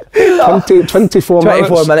 24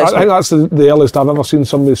 minutes. minutes. I think that's the earliest I've ever seen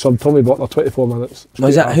somebody sub Tommy Butler 24 minutes.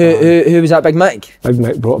 Was that who was that? Big Mike? Big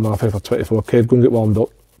Mike brought him off for 24. Kev, go and get warmed up.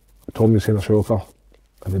 Tommy's saying a shocker,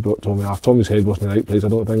 and they brought Tommy off. Tommy's head wasn't in the right place, I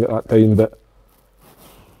don't think, at that time, but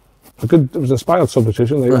it was an inspired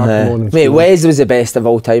substitution. Like, Mate, Wes was the best of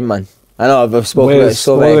all time, man. I know, we've spoken about it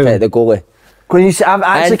so many times, the goalie. When you say,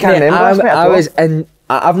 I actually can't remember this, mate.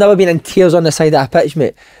 I've never been in tears on the side of a pitch,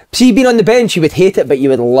 mate. See, being on the bench, you would hate it, but you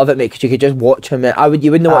would love it, mate, because you could just watch him, mate.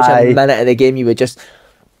 You wouldn't watch a minute of the game, you would just...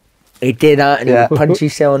 He'd do that, and he would punch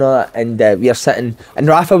himself and all that, and we were sitting... And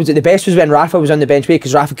Rafa was... The best was when Rafa was on the bench,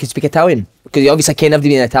 because Rafa could speak Italian. Because he obviously can't have to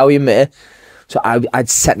be an Italian, mate. So I'd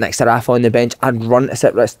sit next to Rafa on the bench, I'd run to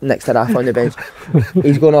sit next to Rafa on the bench.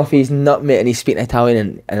 He's going off his nut, mate, and he's speaking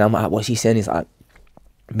Italian, and I'm like, what's he saying? He's like,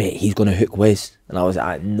 mate, he's going to hook Wes. And I was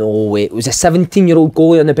like, no way. It was a 17-year-old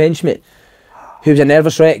goalie on the bench, mate, who was a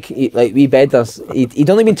nervous wreck, like we bedders. He'd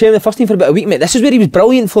only been training the first team for about a week, mate. This is where he was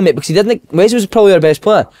brilliant for, mate, because he didn't... Wes was probably our best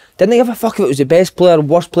player. Didn't give a fuck if it was the best player,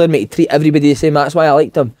 worst player, mate. He'd treat everybody the same. That's why I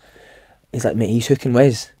liked him. He's like, mate, he's hooking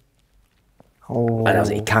Wes. And I was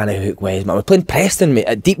like, he can't hook Wes, man. We're playing Preston, mate,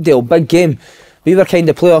 at Deepdale, big game. We were kind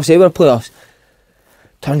of playoffs, they were playoffs.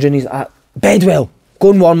 Turns around, he's like, Bedwell,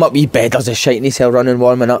 go and warm up. Wee bedders are shiting himself running,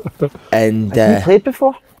 warming up. And Has he played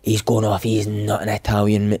before? He's going off, he's not an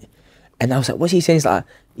Italian, mate. And I was like, what's he saying? He's like,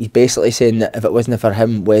 he's basically saying that if it wasn't for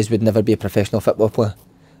him, Wes would never be a professional football player.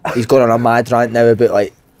 He's going on a mad rant now about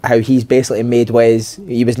like how he's basically made Wes,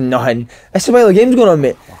 he was nothing. This is while the game's going on,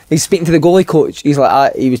 mate. He's speaking to the goalie coach. He's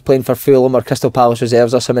like, he was playing for Fulham or Crystal Palace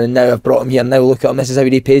reserves or something, and now I've brought him here, now look at him, this is how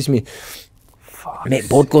he pays me. Fuck. Mate,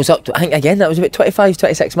 board goes up to, I think again, that was about 25,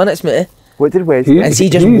 26 minutes, mate. What did Wes And see,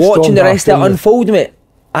 just watching the rest of it unfold, mate.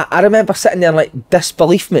 I remember sitting there like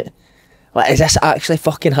disbelief, mate. Like, is this actually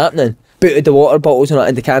fucking happening? Booted the water bottles and that,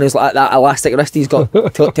 and the canoes like that elastic wrist he's got,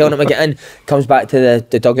 telling him to get in. Comes back to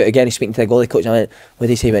the dugout again, he's speaking to the goalie coach, and I went, what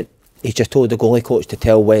did he say? He went, he's just told the goalie coach to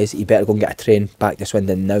tell Wes he better go and get a train back to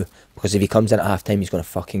Swindon now, because if he comes in at half time, he's going to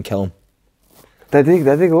fucking kill him. Did he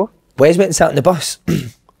go? Wes went and sat in the bus.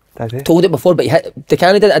 Did he? Told it before, but I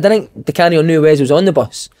didn't think DeCanio knew Wes was on the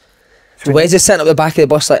bus. So Wes is sitting up the back of the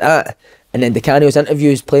bus like that, and then DeCanio's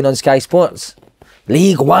interview is playing on Sky Sports.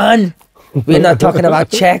 League One. We're not talking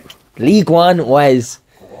about Czech. League One was.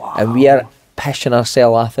 Wow. And we are pissing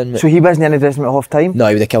ourselves laughing. So he wasn't in the dressing room at half time? No,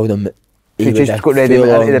 he would have killed him. He just got ready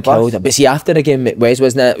into the bus. But see, after the game, Wes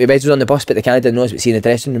was on the bus, but the Canada didn't know us. But see, in the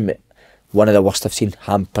dressing room, one of the worst I've seen.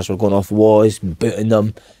 Hampers were going off walls, booting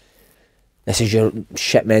them. This is your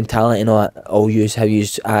shit mentality and all that. All use how you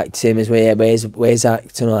act, same as Wes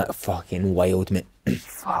acts and all that. Fucking wild, mate.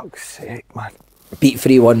 Fuck's sake, man. Beat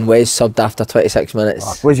 3-1, Wes subbed after 26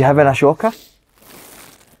 minutes. Was you having a shocker?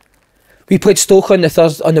 We played Stoke on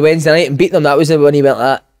the Wednesday night and beat them. That was when he went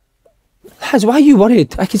like that. Lads, why are you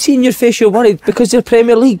worried? I can see in your face you're worried because they're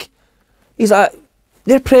Premier League. He's like,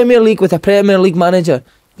 they're Premier League with a Premier League manager.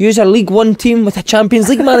 Use a League One team with a Champions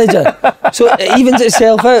League manager. So it evens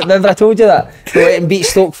itself out. Remember I told you that? We went and beat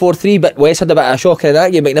Stoke 4-3, but Wes had a bit of a shocker in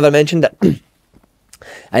that game, but he never mentioned it.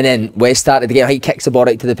 And then Wes started the game. He kicks the ball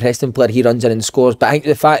right to the Preston player. He runs in and scores. But I think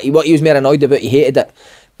the fact what he was more annoyed about, he hated it.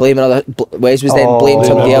 Blaming other. Wes was then blamed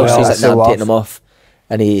somebody else. He's like, nah, I'm taking him off.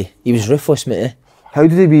 And he was ruthless, mate. How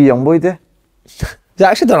did he be young boy do? He's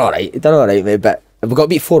actually done alright. He done alright, mate. But we got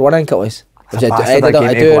beat 4-1, I think it was.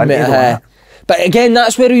 I do, mate. But again,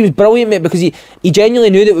 that's where he was brilliant, mate, because he genuinely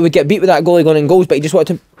knew that we would get beat with that goalie going in goals, but he just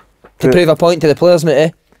wanted to prove a point to the players,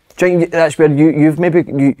 mate. Do you think that's where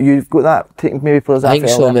you've got that, taking maybe players I think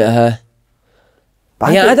so, mate.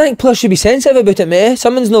 I think players should be sensitive about it, mate.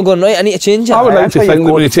 Something's not going right, I need to change it. I would like to think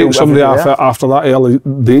that when you take somebody after that early,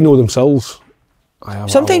 they know themselves.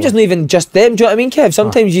 Sometimes it's not even just them, do you know what I mean, Kev?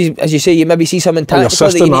 Sometimes, as you say, you maybe see something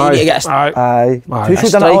tactical that you need to get a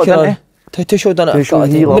striker on. Tuchel done it a couple of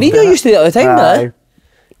times. Mourinho used to do it all the time, now.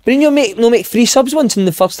 Mourinho make 3 subs once in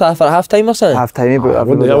the first half or half time or something. Half time, but I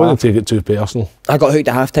wouldn't take it too personal. I got hooked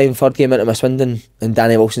at half time, third game into my Swindon, and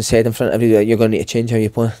Danny Wilson said in front of everybody, you're going to need to change how you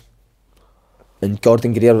play. And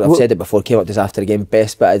Gordon Greer, I've said it before, came up to us after the game,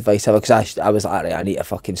 best bit of advice ever, because I was like, I need to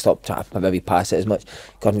fucking stop trying to maybe pass it as much.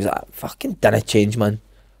 Gordon was like, fucking didn't change, man.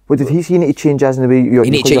 What did he say? You need to change as in the way you're going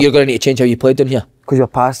to need to change how you played down here. Because you're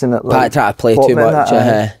passing it like... Try to play too much,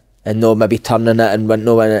 and no, maybe turning it and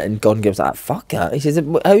no winning it, and Gordon gives like, fuck that. He says,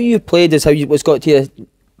 how you played is how what's got to you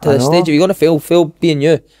to the stage. You're going to fail being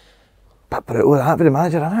you. But brutal that for the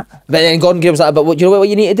manager, isn't it? But then Gordon gives like, but you know what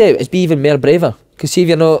you need to do is be even more braver. Because see if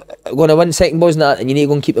you're not going to win second balls and that, and you need to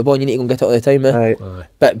go and keep the ball and you need to go and get it all the time, Right.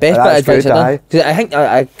 But best bit of advice I've done, because I think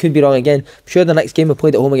I could be wrong again. I'm sure the next game we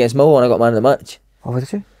played at home against Millwall and I got man of the match. Oh, what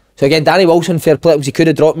did you? So again, Danny Wilson, fair play, because he could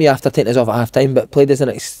have dropped me after taking us off at half time, but played us the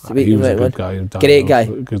next week. He was a good guy. Great guy.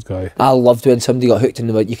 Good guy. I loved when somebody got hooked in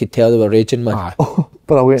the you could tell they were raging, man. Oh,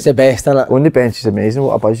 brilliant. It's the best, isn't it? On the bench is amazing,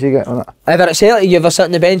 what a buzz you get on it. You ever sat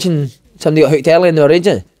on the bench and somebody got hooked early and they were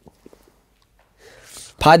raging?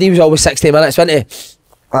 Paddy was always 60 minutes, wasn't he?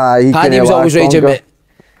 Paddy was always raging, mate.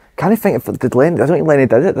 Can't think if did Lenny. I don't think Lenny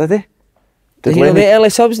did it, did he? Did he not make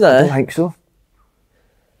early subs I now? don't think so.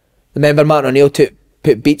 Remember Martin O'Neill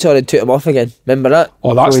put beats on and took him off again. Remember that?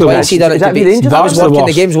 Oh, that's So the is worst. He done it that to the beats. Rangers? I was That's the watching the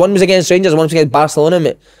worst. games. One was against Rangers, one was against Barcelona,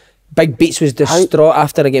 mate. Big Beats was distraught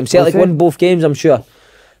after the game. Celtic he? won both games, I'm sure.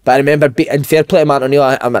 But I remember, and fair play to Martin O'Neill,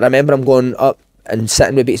 I remember him going up and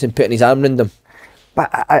sitting with Beats and putting his arm around him. But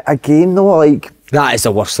again, though, like. That is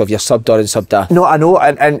the worst of your subbed on and subbed off. No, I know,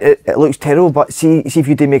 and it looks terrible. But see if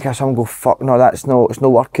you do make a sum go, fuck, no, it's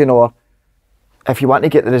not working. Or if you want to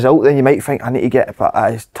get the result, then you might think I need to get it. But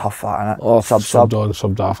it's tough, that, isn't it? Oh, Subbed on,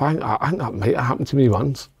 subbed off. I think that might have happened to me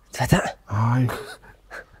once. Did it? Aye.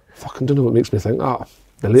 Fucking don't know what makes me think that.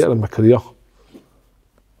 The later in my career.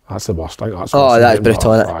 That's the worst. I think that's the Oh, worst that's game,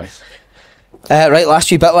 brutal, but, isn't it? Right, last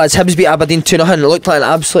few bit, lads. Hibs beat Aberdeen 2-0. It looked like an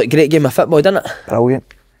absolute great game of football, didn't it? Brilliant.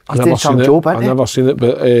 I've never seen it. I've never seen it,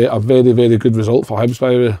 but a very, very good result for Hibs,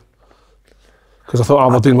 by the way. Because I thought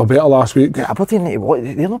Aberdeen were better last week. Yeah, Aberdeen,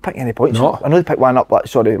 they're not picking any points. No. I know they picked one up,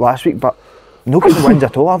 last week, but no getting wins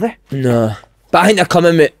at all, are they? No. But I think they're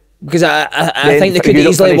coming with, because I think they for could have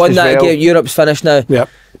Europe easily won finished that as well. game. Europe's finished now. Yep.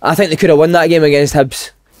 I think they could have won that game against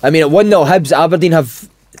Hibs. I mean, at 1-0 Hibs, Aberdeen have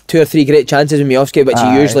 2 or 3 great chances with Miovski, which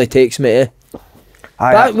he usually takes, mate.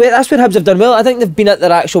 But that's where Hibs have done well. I think they've been at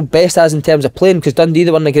their actual best as in terms of playing, because Dundee,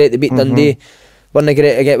 they weren't great. They beat Dundee. Weren't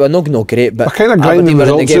great again. Well, no great, but they're kind of grinding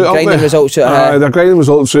results out. They're grinding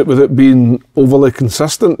results out with it being overly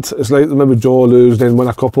consistent. It's like they maybe draw, lose, then win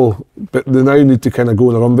a couple. But they now need to kind of go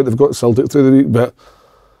on a run. But they've got Celtic through the week, but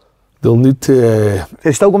they'll need to.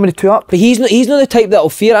 They're still going to 2 up. But he's not the type that'll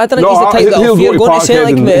fear. I don't think he's the type that'll fear going to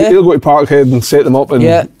Celtic, mate. He'll go to Parkhead and set them up and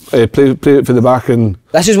play it for the back. And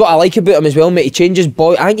this is what I like about him as well, mate. I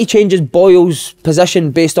think he changes Boyle's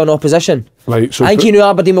position based on opposition. Right. So I think he knew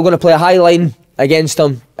Aberdeen were going to play a high line against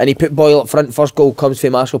him, and he put Boyle up front. First goal comes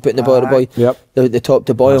from Marshall putting the ball to Boyle. Yep. The top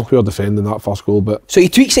to Boyle. That's poor defending that first goal, but so he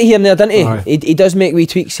tweaks it here and there, doesn't he? He does make wee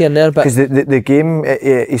tweaks here and there, but because the game at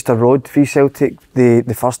Easter Road for Celtic,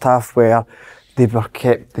 the first half where they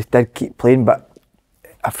did keep playing, but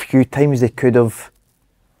a few times they could have.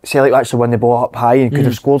 Celtic actually won the ball up high and could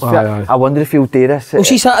have scored for it. I wonder if he'll do this. Well,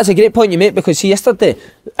 that's a great point you make, because see, yesterday,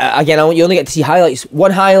 again, you only get to see highlights. One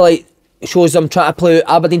highlight shows them trying to play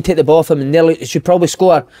out, Aberdeen take the ball from him and nearly should probably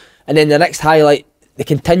score, and then the next highlight they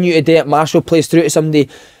continue to do it. Marshall plays through to somebody,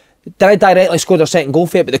 didn't directly score their second goal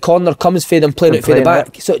for it, but the corner comes for them playing it for the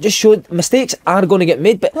back. So it just showed mistakes are going to get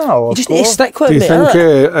made, but you just need to stick with it, mate. Do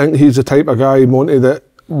you think he's the type of guy, Monty, that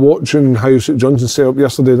watching how St Johnstone set up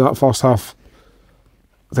yesterday in that first half,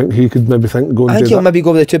 I think he could maybe think going. I think he'll maybe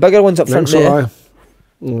go with the 2 bigger ones up front,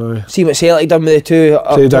 mate. See what Celtic done with the 2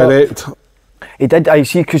 up top. Direct. He did. I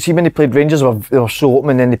see, because when they played Rangers, they were so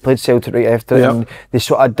open, and then they played Celtic right after it, and they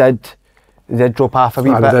sort of did drop off a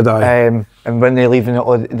wee bit. And when they're leaving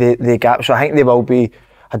the gap, so I think they will be.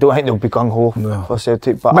 I don't think they'll be gung ho for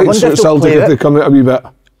Celtic, but might I wonder suit if they'll Celtic play if they come out a wee bit.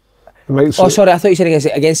 Oh, sorry, I thought you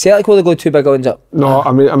said against Celtic will they go 2 bigger ones up? No,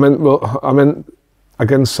 I meant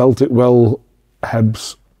against Celtic will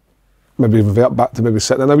Hibs maybe revert back to maybe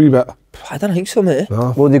sitting in a wee bit. I don't think so, mate.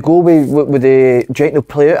 No. Will they go with the joint they'll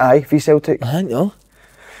play it, for Celtic? I think no.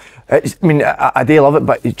 I do love it,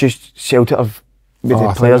 but it's just Celtic have with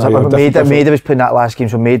the players. Maida was playing that last game,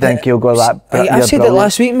 so Maida and Kilgore I said it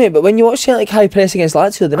last week, mate, but when you watch Celtic high press against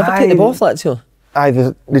Lazio, they never take the ball off Lazio.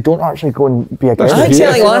 They don't actually go and be aggressive. I think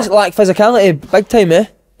Celtic lack physicality big time, eh?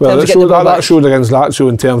 Well, that showed against Lazio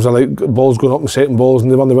in terms of like balls going up and setting balls,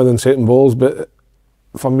 and they won the winning setting balls. But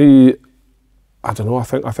for me, I don't know. I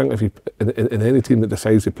think if you in any team that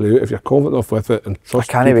decides to play out, if you're confident enough with it and trust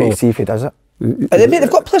people, I can't wait to see if he does it. They've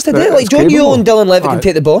got players to do it. Like John Newell and Dylan Levitt can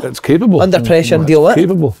take the ball. It's capable under pressure and deal with it.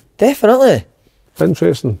 Capable. Definitely.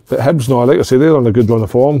 Interesting. But Hibs, no, like I say, they're on a good run of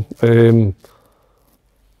form. Hibs.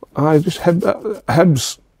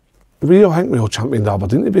 I think we all championed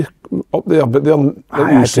Aberdeen to be up there, but they're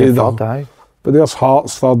like you say, but there's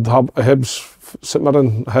Hearts third, Hibs, St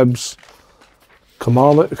Mirren, Hibs,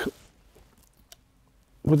 Kilmarnock.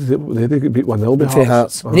 What did they get beat 1-0 by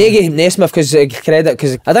Hearts? You need to give Naismith credit,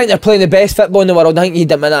 because I think they're playing the best football in the world. I think he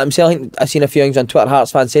didn't admit that himself. I think I've seen a few things on Twitter,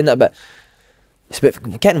 Hearts fans saying that, but it's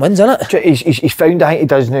about getting wins, isn't it? He's found, I think he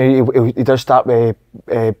does now, he does start with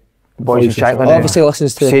Boys and Shanklin. Obviously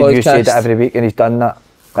listens to the podcast. You said it every week, and he's done that.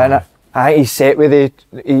 And I think he's set with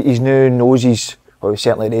he's now knows he's, well, he's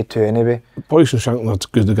certainly need to anyway. Boyce and Shanklin are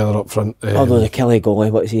good together up front. Although the Kelly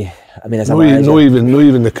goalie, what is he? I mean, no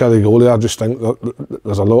even the Kelly goalie. I just think that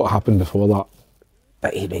there's a lot happened before that.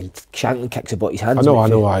 But I mean, Shanklin kicks about his hands. I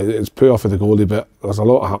know. It's poor for the goalie, but there's a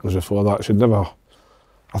lot that happens before that. Should never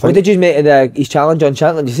What did you make of his challenge on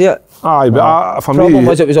Shanklin? Did you see it? Aye, but for Problem me,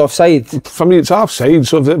 was it was offside. For me, it's offside.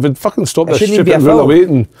 So if they'd fucking stop this shouldn't even be stupid a rule foul. of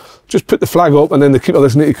waiting, just put the flag up and then the keeper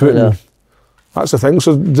doesn't need to come out. And that's the thing.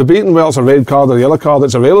 So debating whether it's a red card or a yellow card,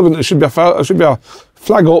 it's irrelevant. It should be a foul. It should be a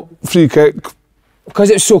flag up, free kick. Because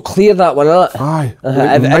it's so clear that one, isn't it? Aye.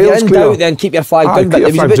 If Miles you're in clear. doubt, then keep your flag Aye, down. But keep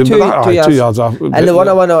it your was about flag down, but that- 2 2 yards. yards off. And the one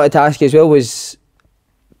I wanted to ask you as well was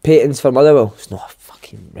Payton's for Motherwell. It's not a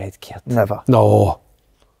fucking red card. Never. No.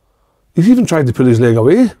 He's even tried to put his leg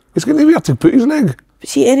away. He's getting anywhere to put his leg. But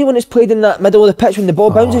see, anyone who's played in that middle of the pitch when the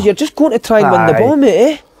ball bounces, you're just going to try and win the Aye. ball, mate,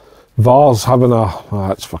 eh? VAR's having a...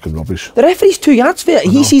 that's fucking rubbish. The referee's 2 yards for it.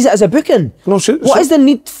 He sees it as a booking. No, What is the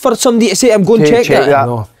need for somebody to say, I'm going to check that?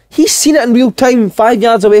 No. He's seen it in real time, 5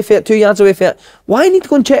 yards away for it, 2 yards away for it. Why need to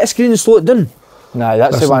go and check the screen and slow it down? Nah,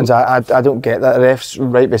 that's the ones I don't get. That ref's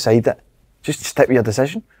right beside it. Just stick with your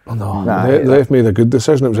decision. Oh, no, Nah, the ref made a good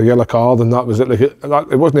decision. It was a yellow card, and that was it. Like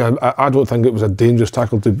it wasn't. I don't think it was a dangerous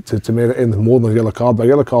tackle to merit anything more than a yellow card. But a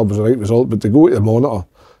yellow card was the right result. But to go to the monitor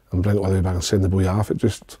and bring it all the way back and send the boy off, it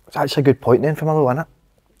just. It's actually a good point then for Motherwell, isn't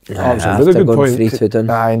it? That was a very good point. 3-2 done.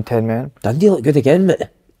 Aye, in 10 men. Dundee look good again, mate.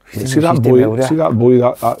 See that boy? See that boy?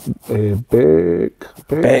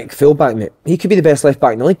 Beck, full back, mate. He could be the best left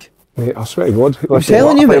back in the league. Mate, I swear to God. I'm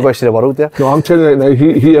telling you, I mate. thought to the world there. No, I'm telling you right now.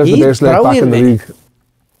 He is the He's best left back in the brilliant, league.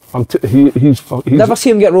 He's Never see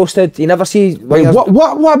him get roasted. You never see. Wait, what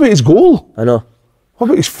about his goal? I know. What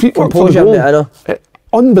about his feet work for the Composure, goal? mate, I know.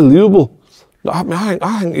 Unbelievable. No,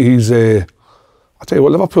 I think he's. I tell you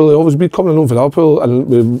what, Liverpool, they always be coming along for Liverpool, and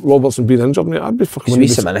with Robertson being injured, mate, I'd be fucking.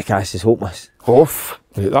 Sweet Seminicas is hopeless. Off.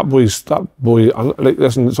 Mate, that boy, like,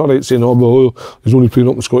 listen, it's alright saying, oh, well, he's only playing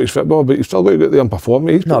up in Scottish football, but he's still got to get there and perform,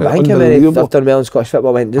 mate. He's No, been but I think how many have done well in Scottish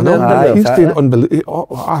football went, didn't they? He's been unbelievable.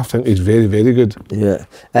 I think he's very, very good. Yeah.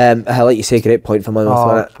 I like you say, great point for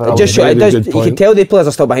Motherwell. Oh, It just very it does. good You point. can tell the players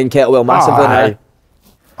are still behind Kettlewell massively now.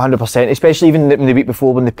 100%, especially even in the week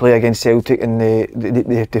before when they play against Celtic and they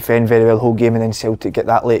defend very well the whole game, and then Celtic get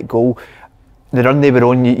that late goal. The run they were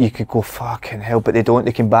on, you could go fucking hell, but they don't.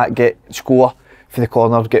 They come back, score for the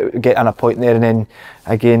corner, get in a point there, and then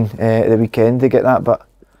again at the weekend they get that. But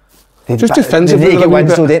Just defensively, they need to they're a get wee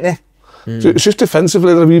wins, though, bit- don't they? It's just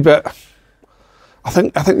defensively, they're a wee bit. I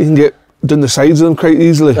think you can get down the sides of them quite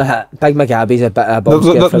easily. Big McGabby's a bit of a ball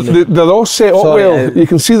scare from me. They're all set up Sorry, well. You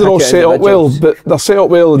can see they're all pick out set up well, individuals. but they're set up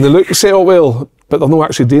well and they look set up well, but they're not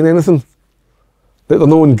actually doing anything. They're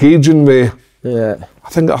not engaging with. Yeah.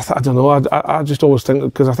 I don't know. I just always think,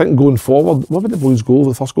 because I think going forward, what would the boys go for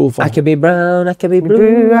the first goal for? I could be brown, I could be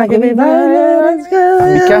blue, I could be violet.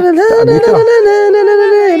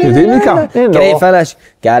 You do, Mika? Great finish.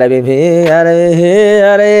 Gotta be here, gotta be here,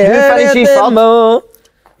 gotta be here. Who finishes third?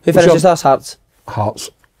 Who finishes us? Hearts. Hearts.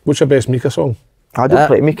 What's your best Mika song? I don't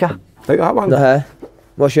play Mika. Like that one?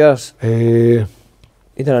 What's yours?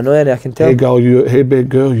 You don't know any, I can tell. Hey big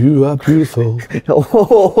girl, you are beautiful.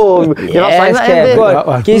 Oh, you're not saying that, Kev, Andy? go That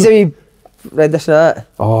one. on. Give us a wee rendition of that.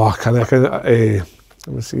 Oh, let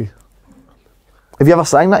me see. Have you ever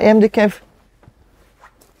sang that, MD, Kev?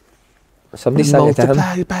 Somebody sang it to him.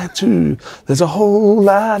 Multiply by 2. There's a whole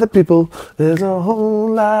lot of people. There's a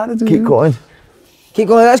whole lot of Keep going. Keep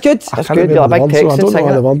going, that's good. That's Can't good. remember You're a the big words, so I Texan don't know all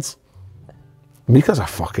the singer. words. Mika's a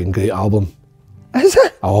fucking great album. Is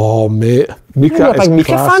it? Oh, mate. Mika You're a is big Mika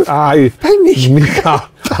class. fan? Aye. Big Mika. Mika.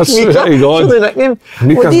 I swear to What's God. the nickname?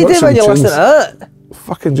 Mika's What do you got do some when you listen tunes. to that?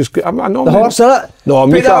 Fucking just get. I know, The man. horse, innit? No,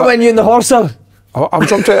 Put Mika. that when you in the horser. I'm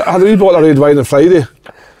jumped out. I had a wee bottle of red wine on Friday.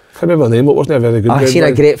 Can't remember the name, it wasn't a very good I red seen a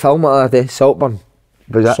wine. great film the other day, Saltburn.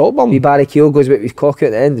 Was that? Saltburn. Wee Barry Keogh goes with his cock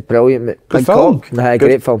at the end, brilliant, mate. Good Big film. cock. Nah, Good-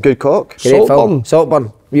 great film. Good cock. Great Saltburn. film.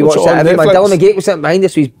 Saltburn. We What's watched it that on every man. Netflix? Dylan McGate was sitting behind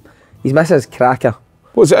us, so his missus cracker.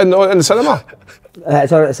 Was it in the cinema?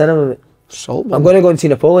 It's on at the cinema, mate. Saltburn. I'm going to go and see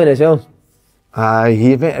Napoleon as well. Aye,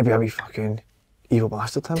 he meant to be a wee fucking evil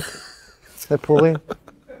bastard, him. Napoleon.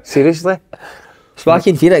 Seriously? It's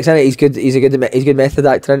Joaquin Phoenix, isn't it? He's good. He's a good method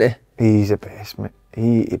actor, isn't He's the best, mate.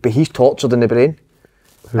 But he's tortured in the brain.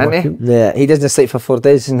 Isn't he? he? Yeah, he doesn't sleep for 4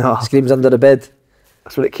 days. No. Screams under the bed.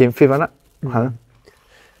 That's what it came from, innit? Huh?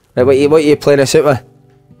 Right, what you playing us out with?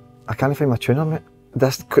 I can't find my tuner, mate.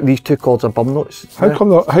 These 2 chords are bum notes. How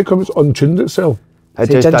come it's untuned itself? It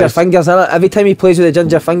See, just ginger does. fingers, innit? Every time he plays with the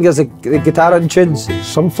ginger fingers, the guitar untunes.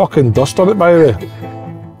 Some fucking dust on it, by the way.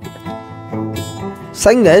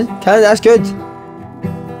 Sing then, that's good.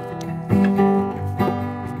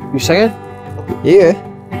 You singing? You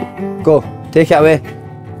go, take it away.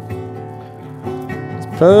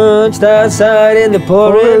 Crunched outside in the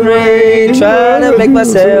pouring rain, trying to make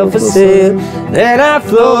myself a sail. Then I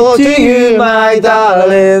float to you, my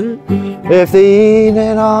darling. If the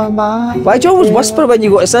evening on my... Why do you always whisper when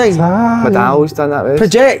you go to sing? My dad always done that with us.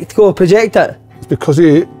 Project, go, project it. It's because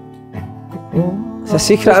he... It's a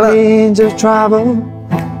secret, innit? Means of travel,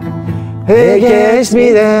 it gets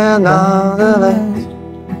me there nonetheless.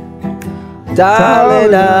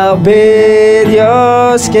 Darling, I'll bathe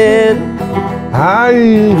your skin. I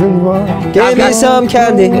even want... Give me some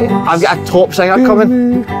candy. I've got a top singer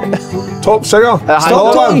coming. Top singer.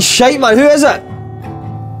 Stop talking shite, man. Who is it?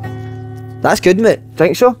 That's good, mate.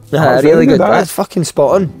 Think so? Really very good. good, that. That's fucking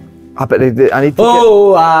spot on. I bet I need to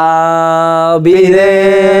Oh, I'll be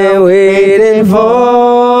there waiting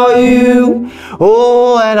for you.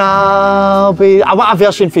 Oh, and I'll be... I want a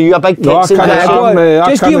version for you, a big No, I Texan can't. version. Go on. I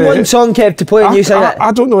Just give can't, one song, Kev, to play and you sing it.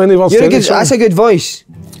 I don't know any words to any song. That's a good voice.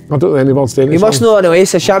 I don't know any words to any You song. must know an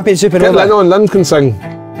Oasis, Champagne Get Lynn Supernova. on, Lynn can sing.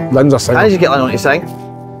 Lynn's a singer. I need to get Lynn on to sing.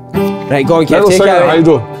 Right, go on, Lynn Kev, will take sing it at away.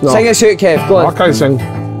 Hydro. No, Sing a suit, Kev, go I on. can't sing.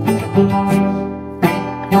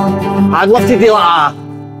 I'd love to do like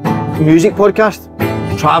a music podcast.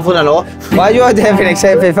 Travelling and all. Why do you want to do everything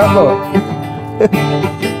except for football?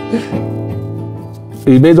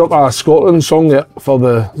 He made up a Scotland song for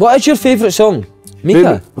the... What is your favourite song?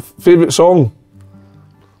 Mika? Favourite song?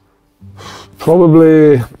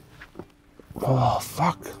 Probably... Oh,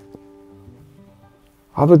 fuck.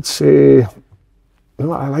 I would say... You know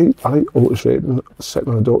what, I like Otis Redding, Sitting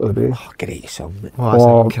on the Dock of the Bay. Oh, great song, mate.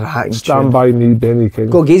 Oh, that's a cracking Stand tune. By Me, Benny King.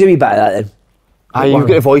 Go, give us a wee bit of that then. Aye, you've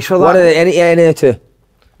got a voice for One of that. any of the two.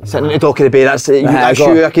 Sitting at the Dock of the Bay, that's it. Aye, I'm go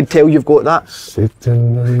sure on. I can tell you've got that.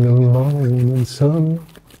 Sitting in the morning sun,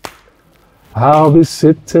 I'll be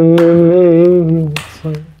sitting in the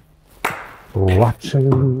sun,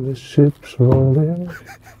 watching the ships roll in,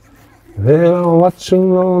 then I'll watch them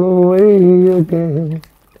roll away again.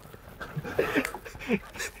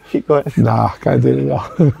 Keep going. Nah, can't do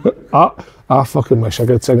that. I fucking wish I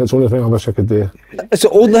could sing. It's the only thing I wish I could do. It's the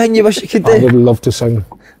only thing you wish you could I do. would love to sing.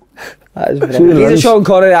 That is See, brilliant. He's a Lynn's- Sean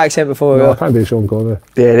Connery accent before we No, I go. can't do Sean Connery.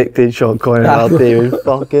 Derek did Sean Connery Ah. that day. He was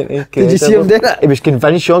fucking Did you see him doing it? He was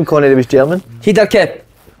convinced Sean Connery was German. He did, kid.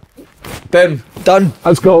 Boom. Done.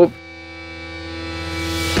 Let's go.